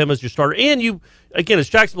probably with him as your starter. And it's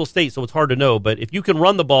Jacksonville State, so it's hard to know. But if you can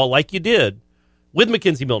run the ball like you did with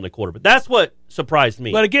McKenzie Milton at quarterback, that's what surprised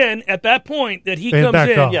me. But again, at that point that he comes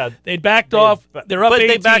in, they backed off. They're up 18.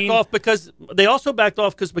 But they backed off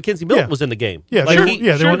because McKenzie Milton was in the game. Yeah,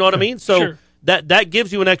 you know what I mean? So that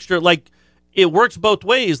gives you an extra, like, it works both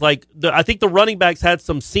ways. Like, I think the running backs had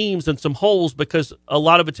some seams and some holes because a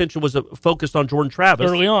lot of attention was focused on Jordan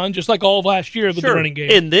Travis early on, just like all of last year with the running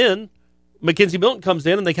game. And then McKenzie Milton comes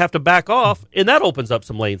in and they have to back off, and that opens up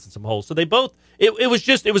some lanes and some holes. So they both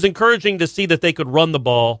it was encouraging to see that they could run the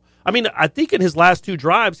ball. I mean, I think in his last 2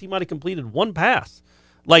 drives he might have completed 1 pass.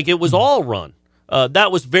 Like, it was all run.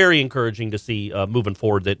 That was very encouraging to see moving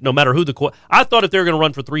forward, that no matter who I thought if they were going to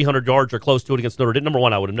run for 300 yards or close to it against Notre Dame, number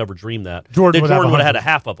one, I would have never dreamed that. Jordan would have had a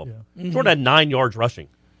half of them. Yeah. Mm-hmm. Jordan had 9 yards rushing.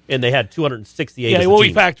 and they had 268. Yeah, as a well, team.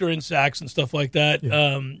 we factor in sacks and stuff like that.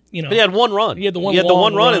 Yeah. But he had one run. He had the one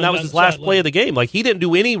run, and that was down his the last sideline. play of the game. Like he didn't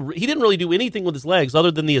really do anything with his legs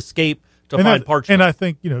other than the escape to and find Parchment. And I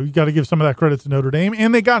think, you got to give some of that credit to Notre Dame.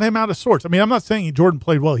 And they got him out of sorts. I mean, I'm not saying Jordan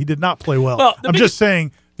played well. He did not play well. I'm just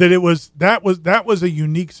saying that that was a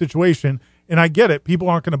unique situation. And I get it. People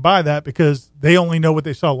aren't going to buy that because they only know what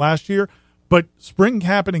they saw last year. But spring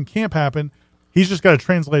happened and camp happened. He's just got to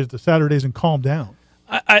translate it to Saturdays and calm down.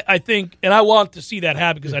 I think, and I want to see that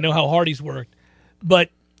happen because I know how hard he's worked. But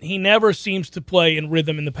he never seems to play in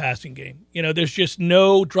rhythm in the passing game. There's just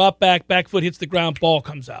no drop back foot hits the ground, ball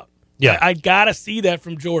comes out. Yeah, I gotta see that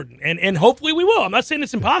from Jordan, and hopefully we will. I'm not saying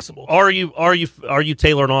it's impossible. Are you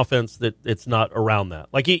tailoring offense that it's not around that?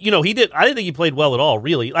 Like he did. I didn't think he played well at all.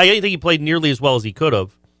 Really, I didn't think he played nearly as well as he could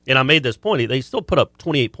have. And I made this point. They still put up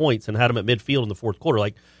 28 points and had him at midfield in the fourth quarter.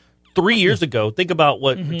 Like 3 years ago, think about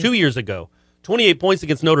what 2 years ago. 28 points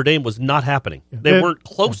against Notre Dame was not happening. They weren't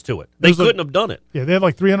close to it. They couldn't have done it. Yeah, they had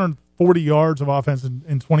like 340 yards of offense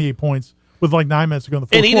and 28 points with like 9 minutes to go in the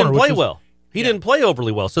fourth quarter. And he didn't play well. He didn't play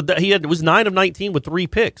overly well. So it was 9 of 19 with 3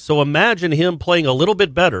 picks. So imagine him playing a little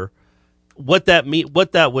bit better, what that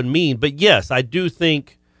would mean. But yes, I do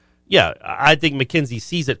think, I think McKenzie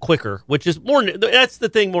sees it quicker, which is that's the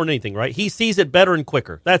thing more than anything, right? He sees it better and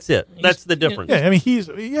quicker. That's it. That's the difference. Yeah, I mean,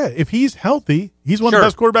 if he's healthy, he's one of the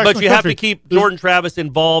best quarterbacks in the country. But you have to keep Jordan Travis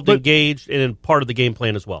involved, engaged, and in part of the game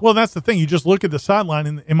plan as well. Well, that's the thing. You just look at the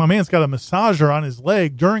sideline, and my man's got a massager on his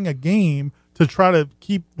leg during a game to try to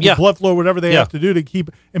keep the blood flow, whatever they have to do to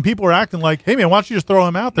keep. And people are acting like, hey, man, why don't you just throw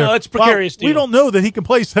him out there? No, it's precarious. We don't know that he can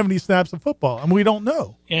play 70 snaps of football. I mean, we don't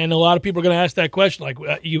know. And a lot of people are going to ask that question. Like,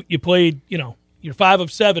 you played, you're 5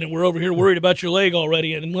 of 7, and we're over here worried about your leg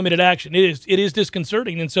already and limited action. It is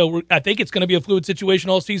disconcerting. And so I think it's going to be a fluid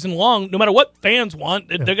situation all season long. No matter what fans want,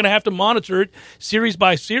 they're going to have to monitor it series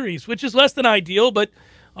by series, which is less than ideal, but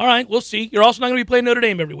all right, we'll see. You're also not going to be playing Notre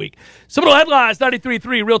Dame every week. Seminole Headlines,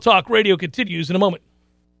 93.3 Real Talk Radio continues in a moment.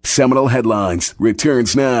 Seminole Headlines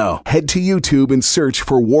returns now. Head to YouTube and search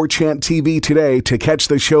for War Chant TV today to catch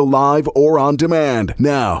the show live or on demand.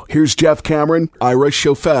 Now, here's Jeff Cameron, Ira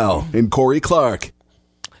Schofel, and Corey Clark.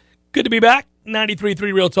 Good to be back.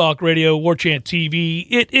 93.3 Real Talk Radio, War Chant TV.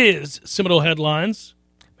 It is Seminole Headlines.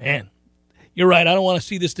 Man, you're right. I don't want to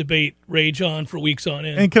see this debate rage on for weeks on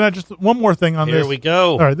end. And can I just one more thing on this? Here we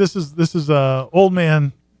go. All right, this is old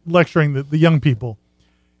man lecturing the young people.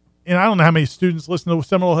 And I don't know how many students listen to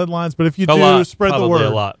Seminole Headlines, but if you do, spread the word. A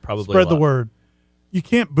lot. Probably spread a the lot. word. You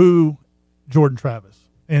can't boo Jordan Travis.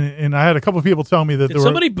 And I had a couple of people tell me that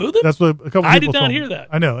somebody boo them? That's what a couple of people I did not told me. hear that.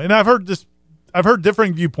 I know, and I've heard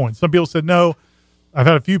differing viewpoints. Some people said no. I've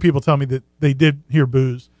had a few people tell me that they did hear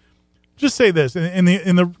boos. Just say this, and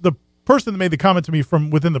the person that made the comment to me from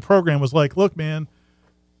within the program was like, "Look, man,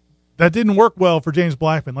 that didn't work well for James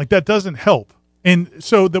Blackman. Like that doesn't help." And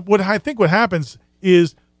so what happens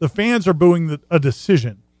is the fans are booing a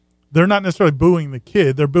decision. They're not necessarily booing the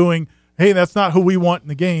kid. They're booing, hey, that's not who we want in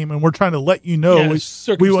the game, and we're trying to let you know.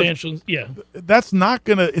 Circumstantial, That's not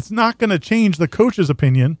it's not gonna change the coach's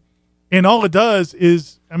opinion, and all it does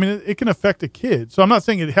is, I mean, it can affect a kid. So I'm not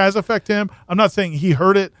saying it has affected him. I'm not saying he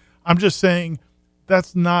heard it. I'm just saying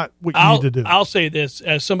that's not what you need to do. I'll say this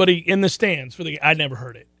as somebody in the stands I never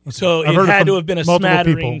heard it. Okay. So I've it heard had it to have been a multiple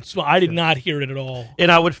smattering. people. I did not hear it at all.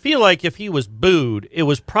 And I would feel like if he was booed, it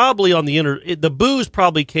was probably on the boos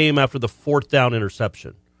probably came after the 4th down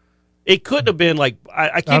interception. It couldn't have been like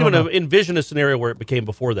I can't even envision a scenario where it became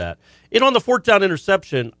before that. And on the 4th down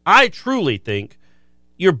interception, I truly think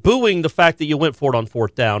you're booing the fact that you went for it on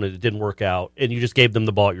 4th down and it didn't work out, and you just gave them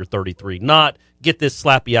the ball at your 33. Not get this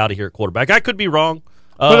slappy out of here at quarterback. I could be wrong.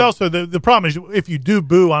 But also the problem is if you do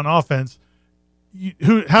boo on offense,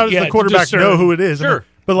 how does the quarterback know who it is? Sure.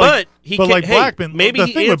 But he Blackman, maybe the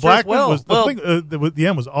he thing with Blackman well. was the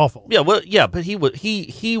end was awful. Yeah, but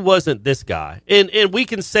he wasn't this guy, and we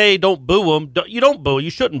can say don't boo him. You don't boo. You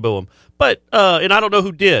shouldn't boo him. But and I don't know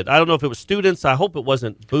who did. I don't know if it was students. I hope it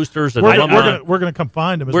wasn't boosters. And we're gonna come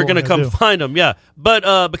find him. We're gonna come find him. Yeah,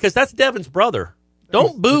 but because that's Devin's brother.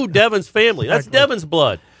 Don't boo Devin's family. That's Devin's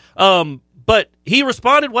blood. But he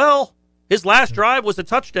responded well. His last drive was a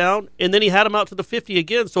touchdown, and then he had him out to the 50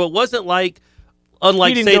 again. So it wasn't like,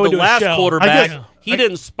 unlike, say, the last quarterback, he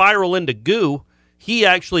didn't spiral into goo. He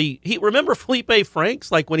remember Felipe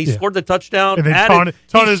Franks, like when he scored the touchdown, and then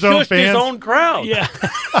taunted his own fans, his own crowd. Yeah,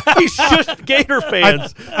 he shushed Gator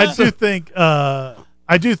fans.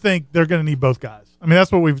 I do think they're going to need both guys. I mean,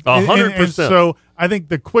 that's what we've 100%. So I think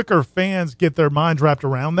the quicker fans get their minds wrapped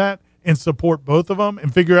around that and support both of them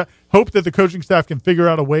and hope that the coaching staff can figure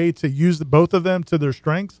out a way to use both of them to their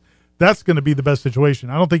strengths, that's going to be the best situation.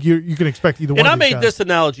 I don't think you can expect either one. And I of these made guys. this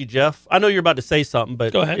analogy, Jeff. I know you're about to say something,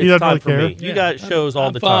 but Go ahead. it's He doesn't time really for care. me. You got shows all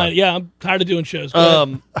I'm the fine. time. Yeah, I'm tired of doing shows. Go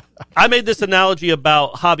ahead. I made this analogy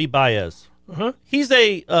about Javi Baez. Uh-huh. He's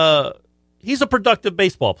a productive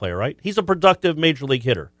baseball player, right? He's a productive major league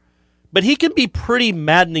hitter, but he can be pretty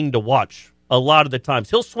maddening to watch a lot of the times.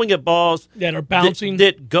 He'll swing at balls That are bouncing.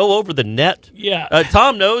 that go over the net. Yeah.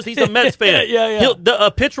 Tom knows he's a Mets fan. Yeah.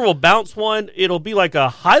 A pitcher will bounce one. It'll be like a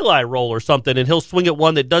highlight roll or something, and he'll swing at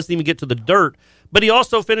one that doesn't even get to the dirt. But he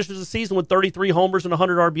also finishes the season with 33 homers and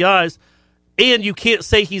 100 RBIs, and you can't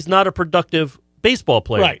say he's not a productive baseball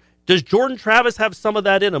player. Right. Does Jordan Travis have some of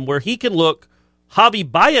that in him where he can look Javi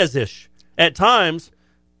Baez-ish at times,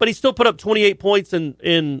 but he still put up 28 points and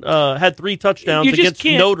had 3 touchdowns You just against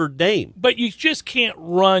can't- Notre Dame? But you just can't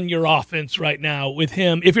run your offense right now with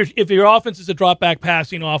him. If your offense is a drop back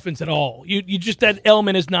passing offense at all, you just that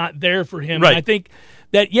element is not there for him. Right. And I think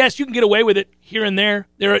that yes, you can get away with it here and there.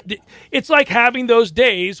 It's like having those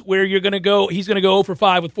days where he's going to go 0 for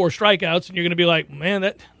 5 with 4 strikeouts, and you're going to be like, man,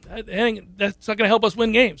 that's not going to help us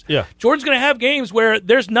win games. Yeah. Jordan's going to have games where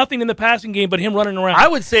there's nothing in the passing game but him running around. I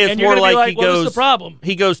would say it's and you're more gonna be like he well, goes. What's the problem?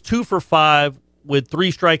 He goes 2 for 5 with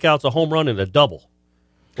 3 strikeouts, a home run, and a double.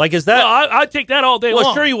 Like, is that? Well, I'd take that all day Well,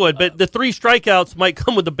 long. sure you would, but the 3 strikeouts might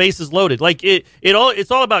come with the bases loaded. Like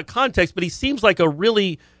it's all about context. But he seems like a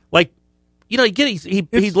really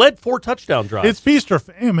he led 4 touchdown drives. It's feast or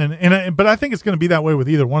famine, but I think it's going to be that way with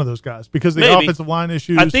either one of those guys because of the Maybe. offensive line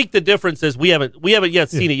issues. I think the difference is we haven't yet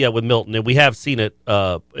seen it yet with Milton, and we have seen it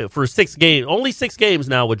for 6 games. Only 6 games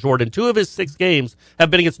now with Jordan. 2 of his 6 games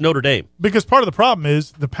have been against Notre Dame. because part of the problem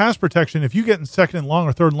is the pass protection. If you get in second and long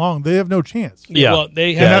or third and long, they have no chance. Yeah. Well,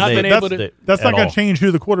 they have not been able to. That's not at going all. to change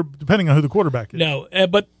depending on who the quarterback is. No,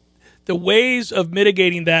 but the ways of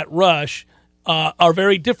mitigating that rush are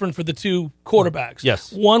very different for the two quarterbacks.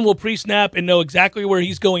 Yes. One will pre-snap and know exactly where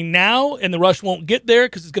he's going now, and the rush won't get there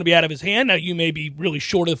because it's going to be out of his hand. Now, you may be really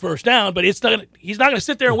short of the first down, but he's not going to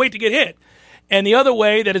sit there and wait to get hit. And the other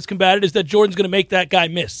way that it's combated is that Jordan's going to make that guy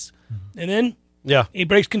miss. And then he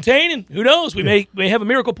breaks contain, and who knows? We may have a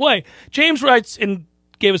miracle play. James writes and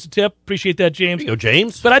gave us a tip. Appreciate that, James. There you go,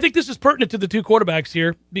 James. But I think this is pertinent to the two quarterbacks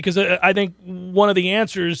here because I think one of the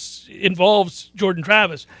answers involves Jordan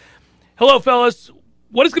Travis. Hello, fellas.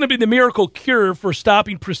 What is going to be the miracle cure for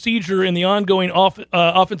stopping procedure in the ongoing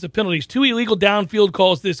offensive penalties? 2 illegal downfield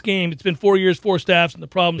calls this game. It's been 4 years, 4 staffs, and the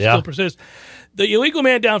problem still persists. The illegal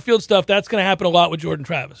man downfield stuff, that's going to happen a lot with Jordan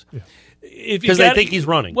Travis. Yeah. Because they think he's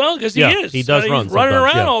running. Well, because he is. He does run He's running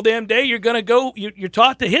sometimes, around all damn day. You're going to go. You're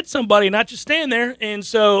taught to hit somebody, not just stand there. And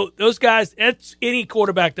so those guys, that's any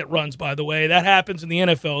quarterback that runs, by the way. That happens in the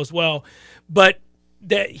NFL as well. But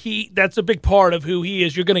that's a big part of who he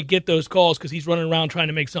is. You're going to get those calls because he's running around trying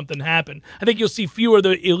to make something happen. I think you'll see fewer of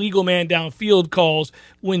the illegal man downfield calls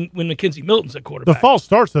when McKenzie Milton's at quarterback. The false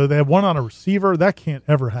starts, though, they have one on a receiver. That can't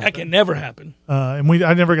ever happen. That can never happen. And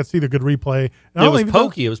I never got to see the good replay. And I It don't was even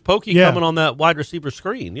Pokey. It was Pokey Yeah. coming on that wide receiver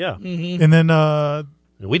screen. Yeah. Mm-hmm. And then, And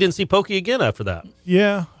we didn't see Pokey again after that.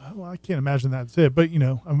 yeah, well, I can't imagine that's it. But,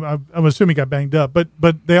 I'm assuming he got banged up.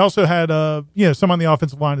 But they also had, some on the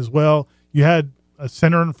offensive line as well. You had a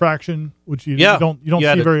center infraction, which you don't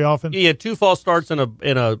see very often. You had 2 false starts and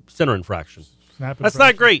a center infraction. Snap That's infraction.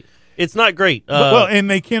 not great. It's not great. Well, and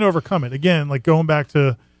they can't overcome it. Again, like going back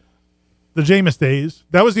to the Jameis days,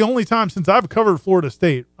 that was the only time since I've covered Florida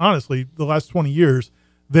State, honestly, the last 20 years,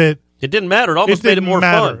 that it didn't matter. It almost made it didn't more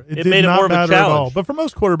matter. fun. It It did made it not more of a matter at all. challenge. But for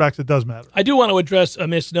most quarterbacks, it does matter. I do want to address a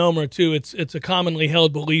misnomer, too. It's a commonly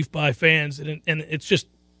held belief by fans, and it's just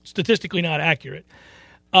statistically not accurate.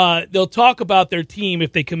 They'll talk about their team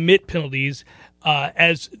if they commit penalties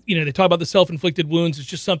as, they talk about the self-inflicted wounds. It's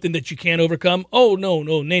just something that you can't overcome. Oh, no,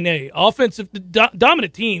 nay.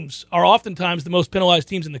 Dominant teams are oftentimes the most penalized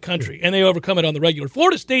teams in the country, and they overcome it on the regular.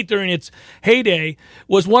 Florida State, during its heyday,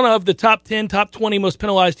 was one of the top 10, top 20 most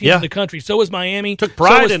penalized teams in the country. So was Miami. Took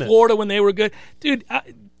pride so was in it. Florida when they were good. Dude,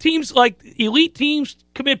 teams like elite teams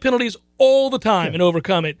commit penalties all the time and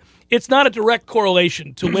overcome it. It's not a direct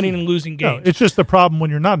correlation to winning and losing games. No, it's just the problem when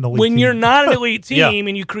you're not an elite When team. you're not an elite team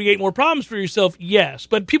and you create more problems for yourself, yes.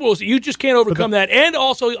 But people will say, you just can't overcome that. And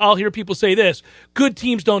also, I'll hear people say this, good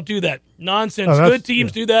teams don't do that. Nonsense. Oh, Good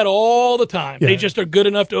teams do that all the time. Yeah. They just are good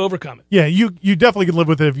enough to overcome it. Yeah, you definitely can live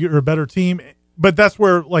with it if you're a better team. But that's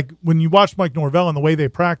where, like, when you watch Mike Norvell and the way they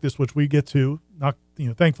practice, which we get to,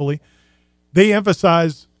 thankfully, they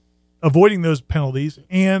emphasize avoiding those penalties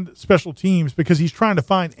and special teams because he's trying to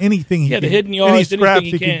find anything the hidden yards, any scraps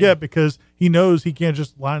anything he he can. get because he knows he can't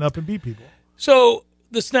just line up and beat people. So,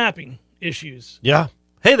 the snapping issues. Yeah.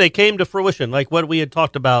 Hey, they came to fruition, like what we had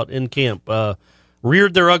talked about in camp.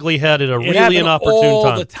 reared their ugly head at a It really happened inopportune all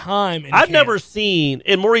time. the time. in I've camp. never seen,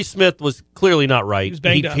 and Maurice Smith was clearly not right. He was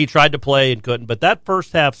banged up. He tried to play and couldn't, but that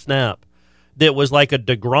first half snap that was like a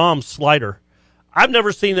DeGrom slider, I've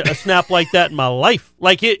never seen a snap like that in my life.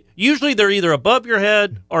 Like it, usually they're either above your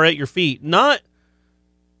head or at your feet, not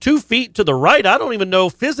 2 feet to the right. I don't even know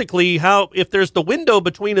physically if there's the window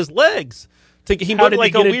between his legs. He How went did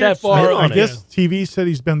like he get a it weird that far? spin I on it. guess TV said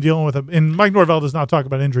he's been dealing with and Mike Norvell does not talk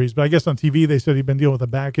about injuries, but I guess on TV they said he'd been dealing with a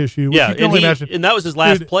back issue. Which Yeah, you can only imagine. and that was his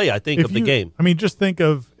last Dude, play, I think, if of the you- game. I mean, just think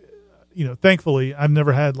of, thankfully I've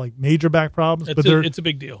never had like major back problems, but It's a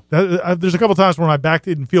big deal. there's a couple times where my back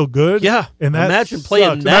didn't feel good. Yeah, and that imagine playing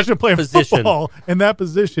sucks. that Imagine playing position. football in that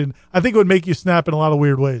position. I think it would make you snap in a lot of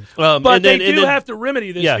weird ways. But And they then- do have to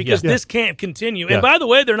remedy this Yeah, because yeah. this can't continue. Yeah. And by the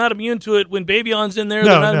way, they're not immune to it when Babion's in there. No,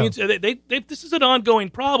 They're not no. immune to it. This is an ongoing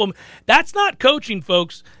problem. That's not coaching,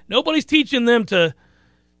 folks. Nobody's teaching them to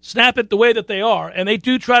snap it the way that they are, and they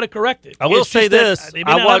do try to correct it. I will It's say just that this: they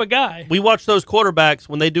may not have a guy. We watch those quarterbacks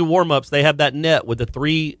when they do warm-ups. They have that net with the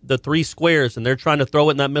three squares, and they're trying to throw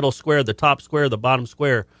it in that middle square, the top square, the bottom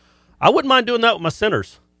square. I wouldn't mind doing that with my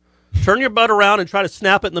centers. Turn your butt around and try to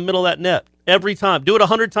snap it in the middle of that net every time. Do it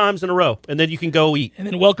 100 times in a row, and then you can go eat. And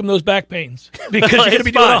then welcome those back pains because you're going to It's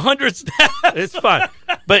be doing fine. 100 snaps. It's fine.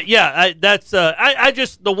 But yeah, I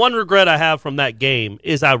just the one regret I have from that game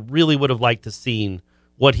is I really would have liked to seen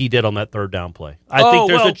what he did on that third down play. I think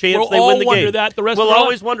there's a chance we'll they all win the wonder game. that. The rest we'll of our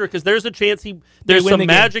always wonder because there's a chance there's win some the game.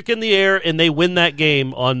 magic in the air and they win that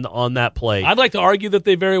game on that play. I'd like to argue that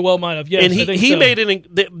they very well might have. Yes, and I think he so. made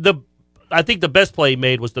I think the best play he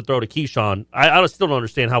made was the throw to Keyshawn. I still don't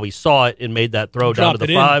understand how he saw it and made that throw down to Dropped the it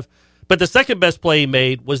in. 5. But the second best play he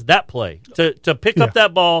made was that play to pick up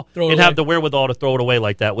that ball Throw it and away. have the wherewithal to throw it away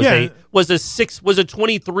like that was Yeah. was a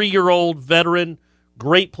 23-year-old veteran.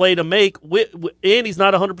 Great play to make, and he's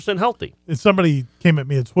not 100% healthy. And somebody came at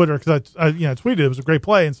me on Twitter because I tweeted it was a great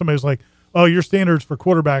play, and somebody was like, "Oh, your standards for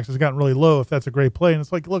quarterbacks has gotten really low if that's a great play." And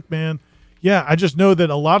it's like, look, man, yeah, I just know that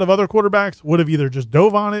a lot of other quarterbacks would have either just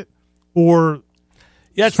dove on it or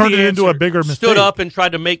That's turned the it into a answer. bigger mistake. Stood up and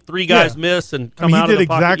tried to make 3 guys Yeah. miss and I come mean, out he of did the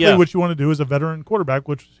pocket. exactly Yeah. what you want to do as a veteran quarterback,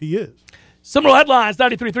 which he is. Seminole Headlines,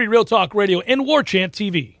 93.3 Real Talk Radio, and War Chant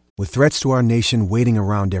TV. With threats to our nation waiting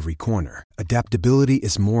around every corner, adaptability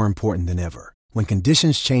is more important than ever. When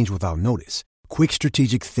conditions change without notice, quick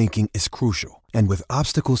strategic thinking is crucial. And with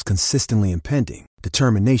obstacles consistently impending,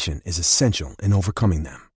 determination is essential in overcoming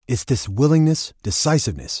them. It's this willingness,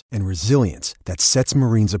 decisiveness, and resilience that sets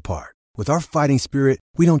Marines apart. With our fighting spirit,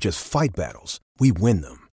 we don't just fight battles, we win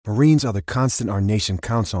them. Marines are the constant our nation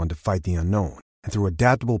counts on to fight the unknown. And through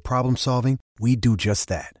adaptable problem solving, we do just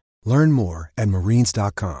that. Learn more at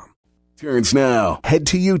marines.com. Turns now. Head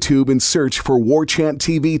to YouTube and search for War Chant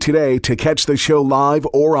TV today to catch the show live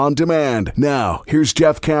or on demand. Now, here's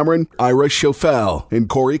Jeff Cameron, Ira Schofel, and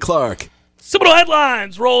Corey Clark. Seminole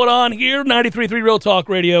Headlines, roll it on here, 93.3 Real Talk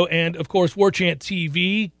Radio, and, of course, War Chant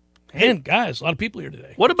TV. And, guys, a lot of people here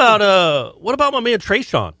today. What about my man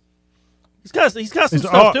Trayshawn? He's got some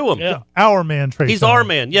stuff to him. Yeah. Our man, Trace. He's our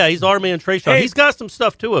man. Yeah, he's our man, Trayshawn. Hey. He's got some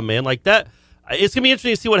stuff to him, man. Like that. It's going to be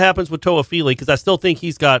interesting to see what happens with Toafili because I still think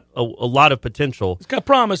he's got a lot of potential. He's got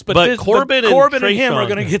promise, but Corbin and Corbin and him are Trayshawn.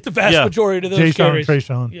 going to get the vast Yeah. majority of those Jay Sean carries. and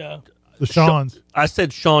Trayshawn. Yeah. The Sean's. I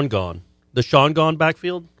said Sean gone. The Sean gone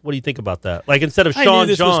backfield? What do you think about that? Like instead of I Sean knew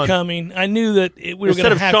this John, was coming. I knew that we were instead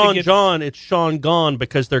going of to have Sean to get John, it's Sean gone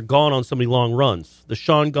because they're gone on so many long runs. The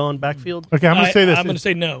Sean gone backfield? Okay, I'm going to say this. I'm going to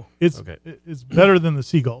say no. It's better than the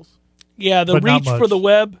Seagulls. Yeah, the But not reach for much. the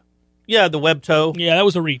web. Yeah, the web toe. Yeah, that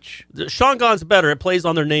was a reach. Sean Gone's better. It plays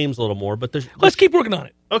on their names a little more, but Let's keep working on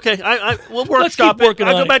it. okay. We'll Let's workshop keep working it.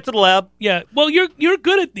 I'll on go it. back to the lab. Yeah, well, you're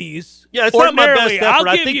good at these. Yeah, it's not my best Ordinarily, effort. I'll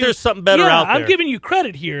I give think you- there's something better yeah, out there. I'm giving you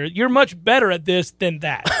credit here. You're much better at this than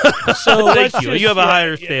that. So let's Thank you. just- You have a yeah, higher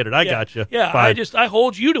yeah, standard. I yeah, got you. Yeah, Fine. I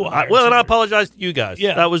hold you to a higher Well, and I standard. apologize to you guys.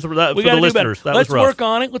 Yeah, that was we for the gotta do better. listeners. That Let's was rough. work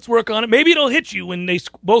on it. Let's work on it. Maybe it'll hit you when they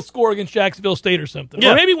both score against Jacksonville State or something.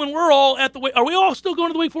 Yeah. Or maybe when we're all at the Are we all still going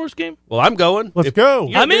to the Wake Forest game? Well, I'm going. Let's go.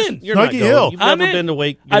 I'm in. You're not Snuggy going. Hill. You've I'm never in. been to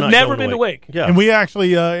Wake. You're I've not never going been to Wake. Yeah. And we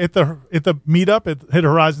actually at the meetup at Hit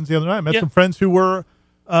Horizons the other night met Yeah. some friends who were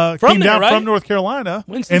From came there, down right? from North Carolina,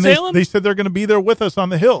 and Winston-Salem? they said they're going to be there with us on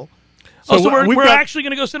the hill. So we've we're got- actually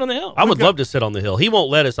going to go sit on the hill. I would love to sit on the hill. He won't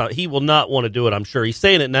let us. He will not want to do it. I'm sure he's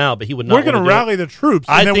saying it now, but he would not. We're going to want to rally the troops.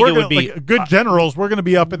 I and then think we're it would gonna, be- like, good generals. We're going to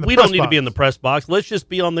be up in the. We press don't need to box. be in the press box. Let's just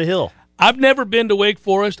be on the hill. I've never been to Wake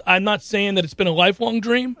Forest. I'm not saying that it's been a lifelong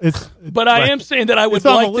dream, It's but I am saying that I would It's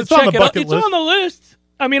on like the- to it's on check the it out. bucket It's list. on the list.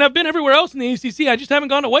 I mean, I've been everywhere else in the ACC. I just haven't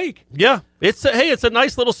gone to Wake. Yeah, it's a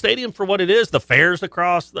nice little stadium for what it is. The fair's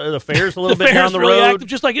across the fair's a little bit down the really road, active,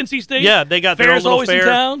 just like NC State. Yeah, they got their own fair's little always fair. in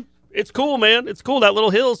town. It's cool, man. It's cool. That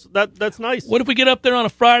little hills. That's nice. What if we get up there on a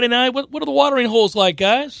Friday night? What are the watering holes like,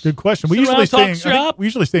 guys? Good question. We Sit around, usually talk shop? we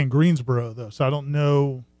usually stay in Greensboro though, so I don't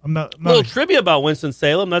know. I'm not. A little trivia about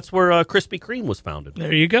Winston-Salem. That's where Krispy Kreme was founded.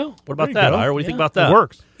 There you go. What about There you that, go. Ira? What do you think about that? It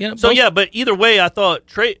works. Yeah, So, both- but either way, I thought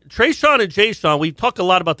Trayshawn and Jay-Sean, we talk a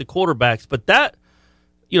lot about the quarterbacks, but that,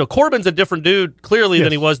 Corbin's a different dude, clearly,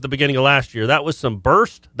 than he was at the beginning of last year. That was some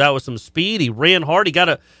burst. That was some speed. He ran hard. He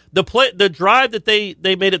got the drive that they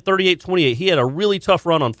made it 38-28, he had a really tough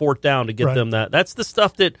run on fourth down to get them that. That's the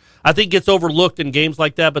stuff that I think gets overlooked in games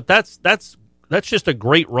like that, but that's just a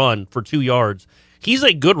great run for 2 yards. He's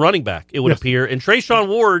a good running back, it would appear. And Trayshawn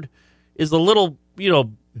Ward is a little,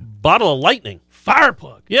 bottle of lightning. Fire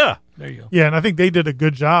plug. Yeah. There you go. Yeah, and I think they did a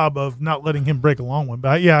good job of not letting him break a long one.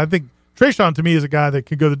 But I think Trayshawn to me is a guy that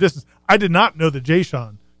could go the distance. I did not know that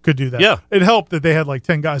Jay-Sean could do that. Yeah. It helped that they had like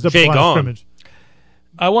 10 guys up Jay the line gone. of scrimmage.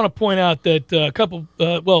 I want to point out that a couple,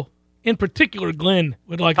 in particular, Glenn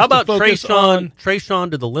would like How us to about focus on.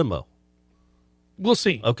 Trayshawn to the limo? We'll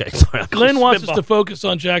see. Okay, sorry. Glenn wants us to focus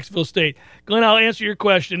on Jacksonville State. Glenn, I'll answer your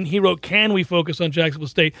question. He wrote, "Can we focus on Jacksonville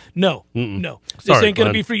State?" No, no. This Sorry, ain't going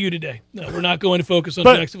to Glenn. be for you today. No, we're not going to focus on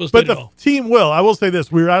Jacksonville State But at the all. team will. I will say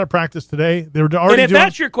this: we were out of practice today. They were And already if doing.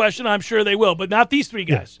 that's your question, I'm sure they will, but not these three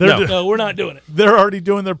guys. they're No, we're not doing it. They're already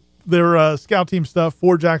doing their scout team stuff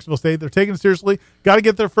for Jacksonville State. They're taking it seriously. Got to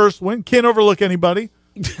get their first win. Can't overlook anybody.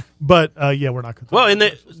 But we're not going to. Well, and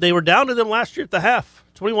they were down to them last year at the half,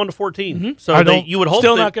 21-14. So you would hope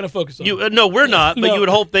Still not going to focus on it. No, we're not. But No. you would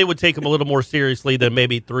hope they would take them a little more seriously than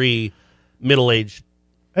maybe three middle-aged.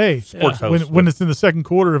 Hey, sports hosts. when it's in the second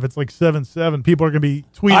quarter, if it's like 7-7, people are going to be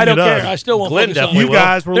tweeting I don't at care. us. I still won't Glenn focus on definitely it. You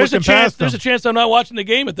guys were There's a looking chance. past them. There's a chance I'm not watching the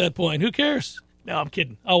game at that point. Who cares? No, I'm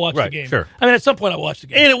kidding. I'll watch the Right, game. sure. I mean, at some point I'll watch the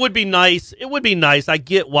game. And it would be nice. It would be nice. I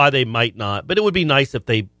get why they might not, but it would be nice if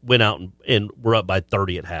they went out and were up by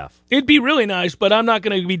 30 at half. It'd be really nice, but I'm not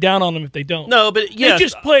going to be down on them if they don't. No, but yes, they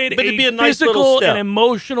just played but it'd be a nice physical little step. and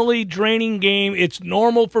emotionally draining game. It's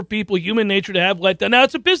normal for people, human nature, to have letdown. Now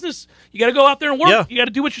it's a business. You got to go out there and work. Yeah. You got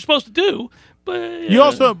to do what you're supposed to do. But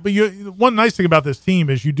one nice thing about this team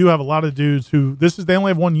is you do have a lot of dudes who they only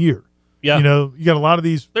have 1 year. Yeah. You got a lot of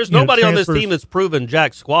these. There's nobody on this transfers. team that's proven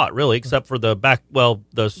jack squat, really, except for the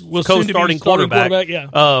soon-to-be co-starting quarterback.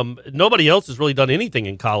 yeah. Nobody else has really done anything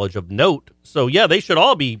in college of note. So, yeah, they should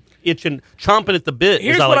all be chomping at the bit.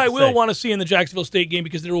 Here's as I what like I to will say. want to see in the Jacksonville State game,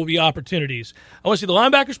 because there will be opportunities. I want to see the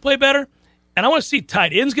linebackers play better, and I want to see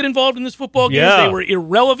tight ends get involved in this football game. Yeah. They were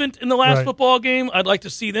irrelevant in the last Right. football game. I'd like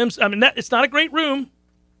to see them. I mean, it's not a great room.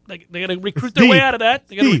 They got to recruit It's their way deep. out of that.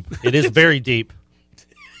 They gotta Deep. It is very deep.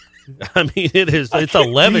 I mean, it is. It's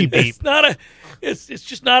 11 deep. It's not a. It's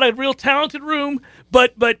just not a real talented room.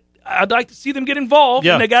 But I'd like to see them get involved.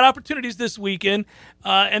 Yeah. And they got opportunities this weekend.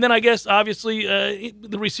 And then I guess obviously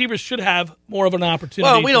the receivers should have more of an opportunity.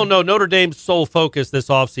 Well, we don't know. Notre Dame's sole focus this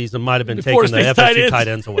offseason might have been The taking Florida the State FSU tight tight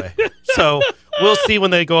ends away. So we'll see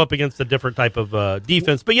when they go up against a different type of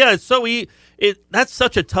defense. But yeah, that's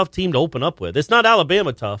such a tough team to open up with. It's not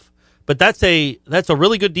Alabama tough, but that's a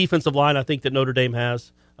really good defensive line I think that Notre Dame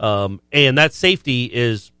has, and that safety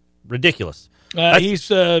is ridiculous. He's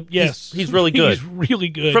really good. He's really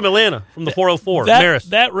good. From Atlanta, from the 404, that, Marist.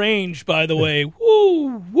 that range, by the way,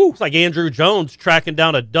 woo. It's like Andrew Jones tracking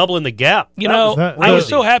down a double in the gap. I was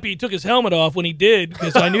so happy he took his helmet off when he did,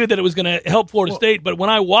 because I knew that it was going to help Florida State. But when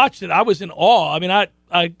I watched it, I was in awe. I mean, I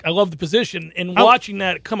love the position, and watching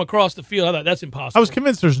that come across the field, I thought that's impossible. I was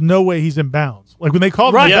convinced there's no way he's in bounds. Like when they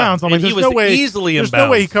called him Right. in bounds, I'm And like, he there's was no way. easily in there's no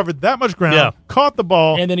way he bounds. covered that much ground, Yeah. caught the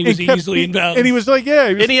ball, And then he was kept easily in bounds. And he was like,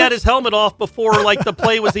 And he had his helmet off before, like, the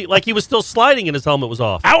play was, like he was still sliding and his helmet was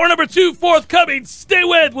off. Hour number 2 forthcoming. Stay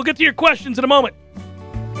with. We'll get to your questions in a moment.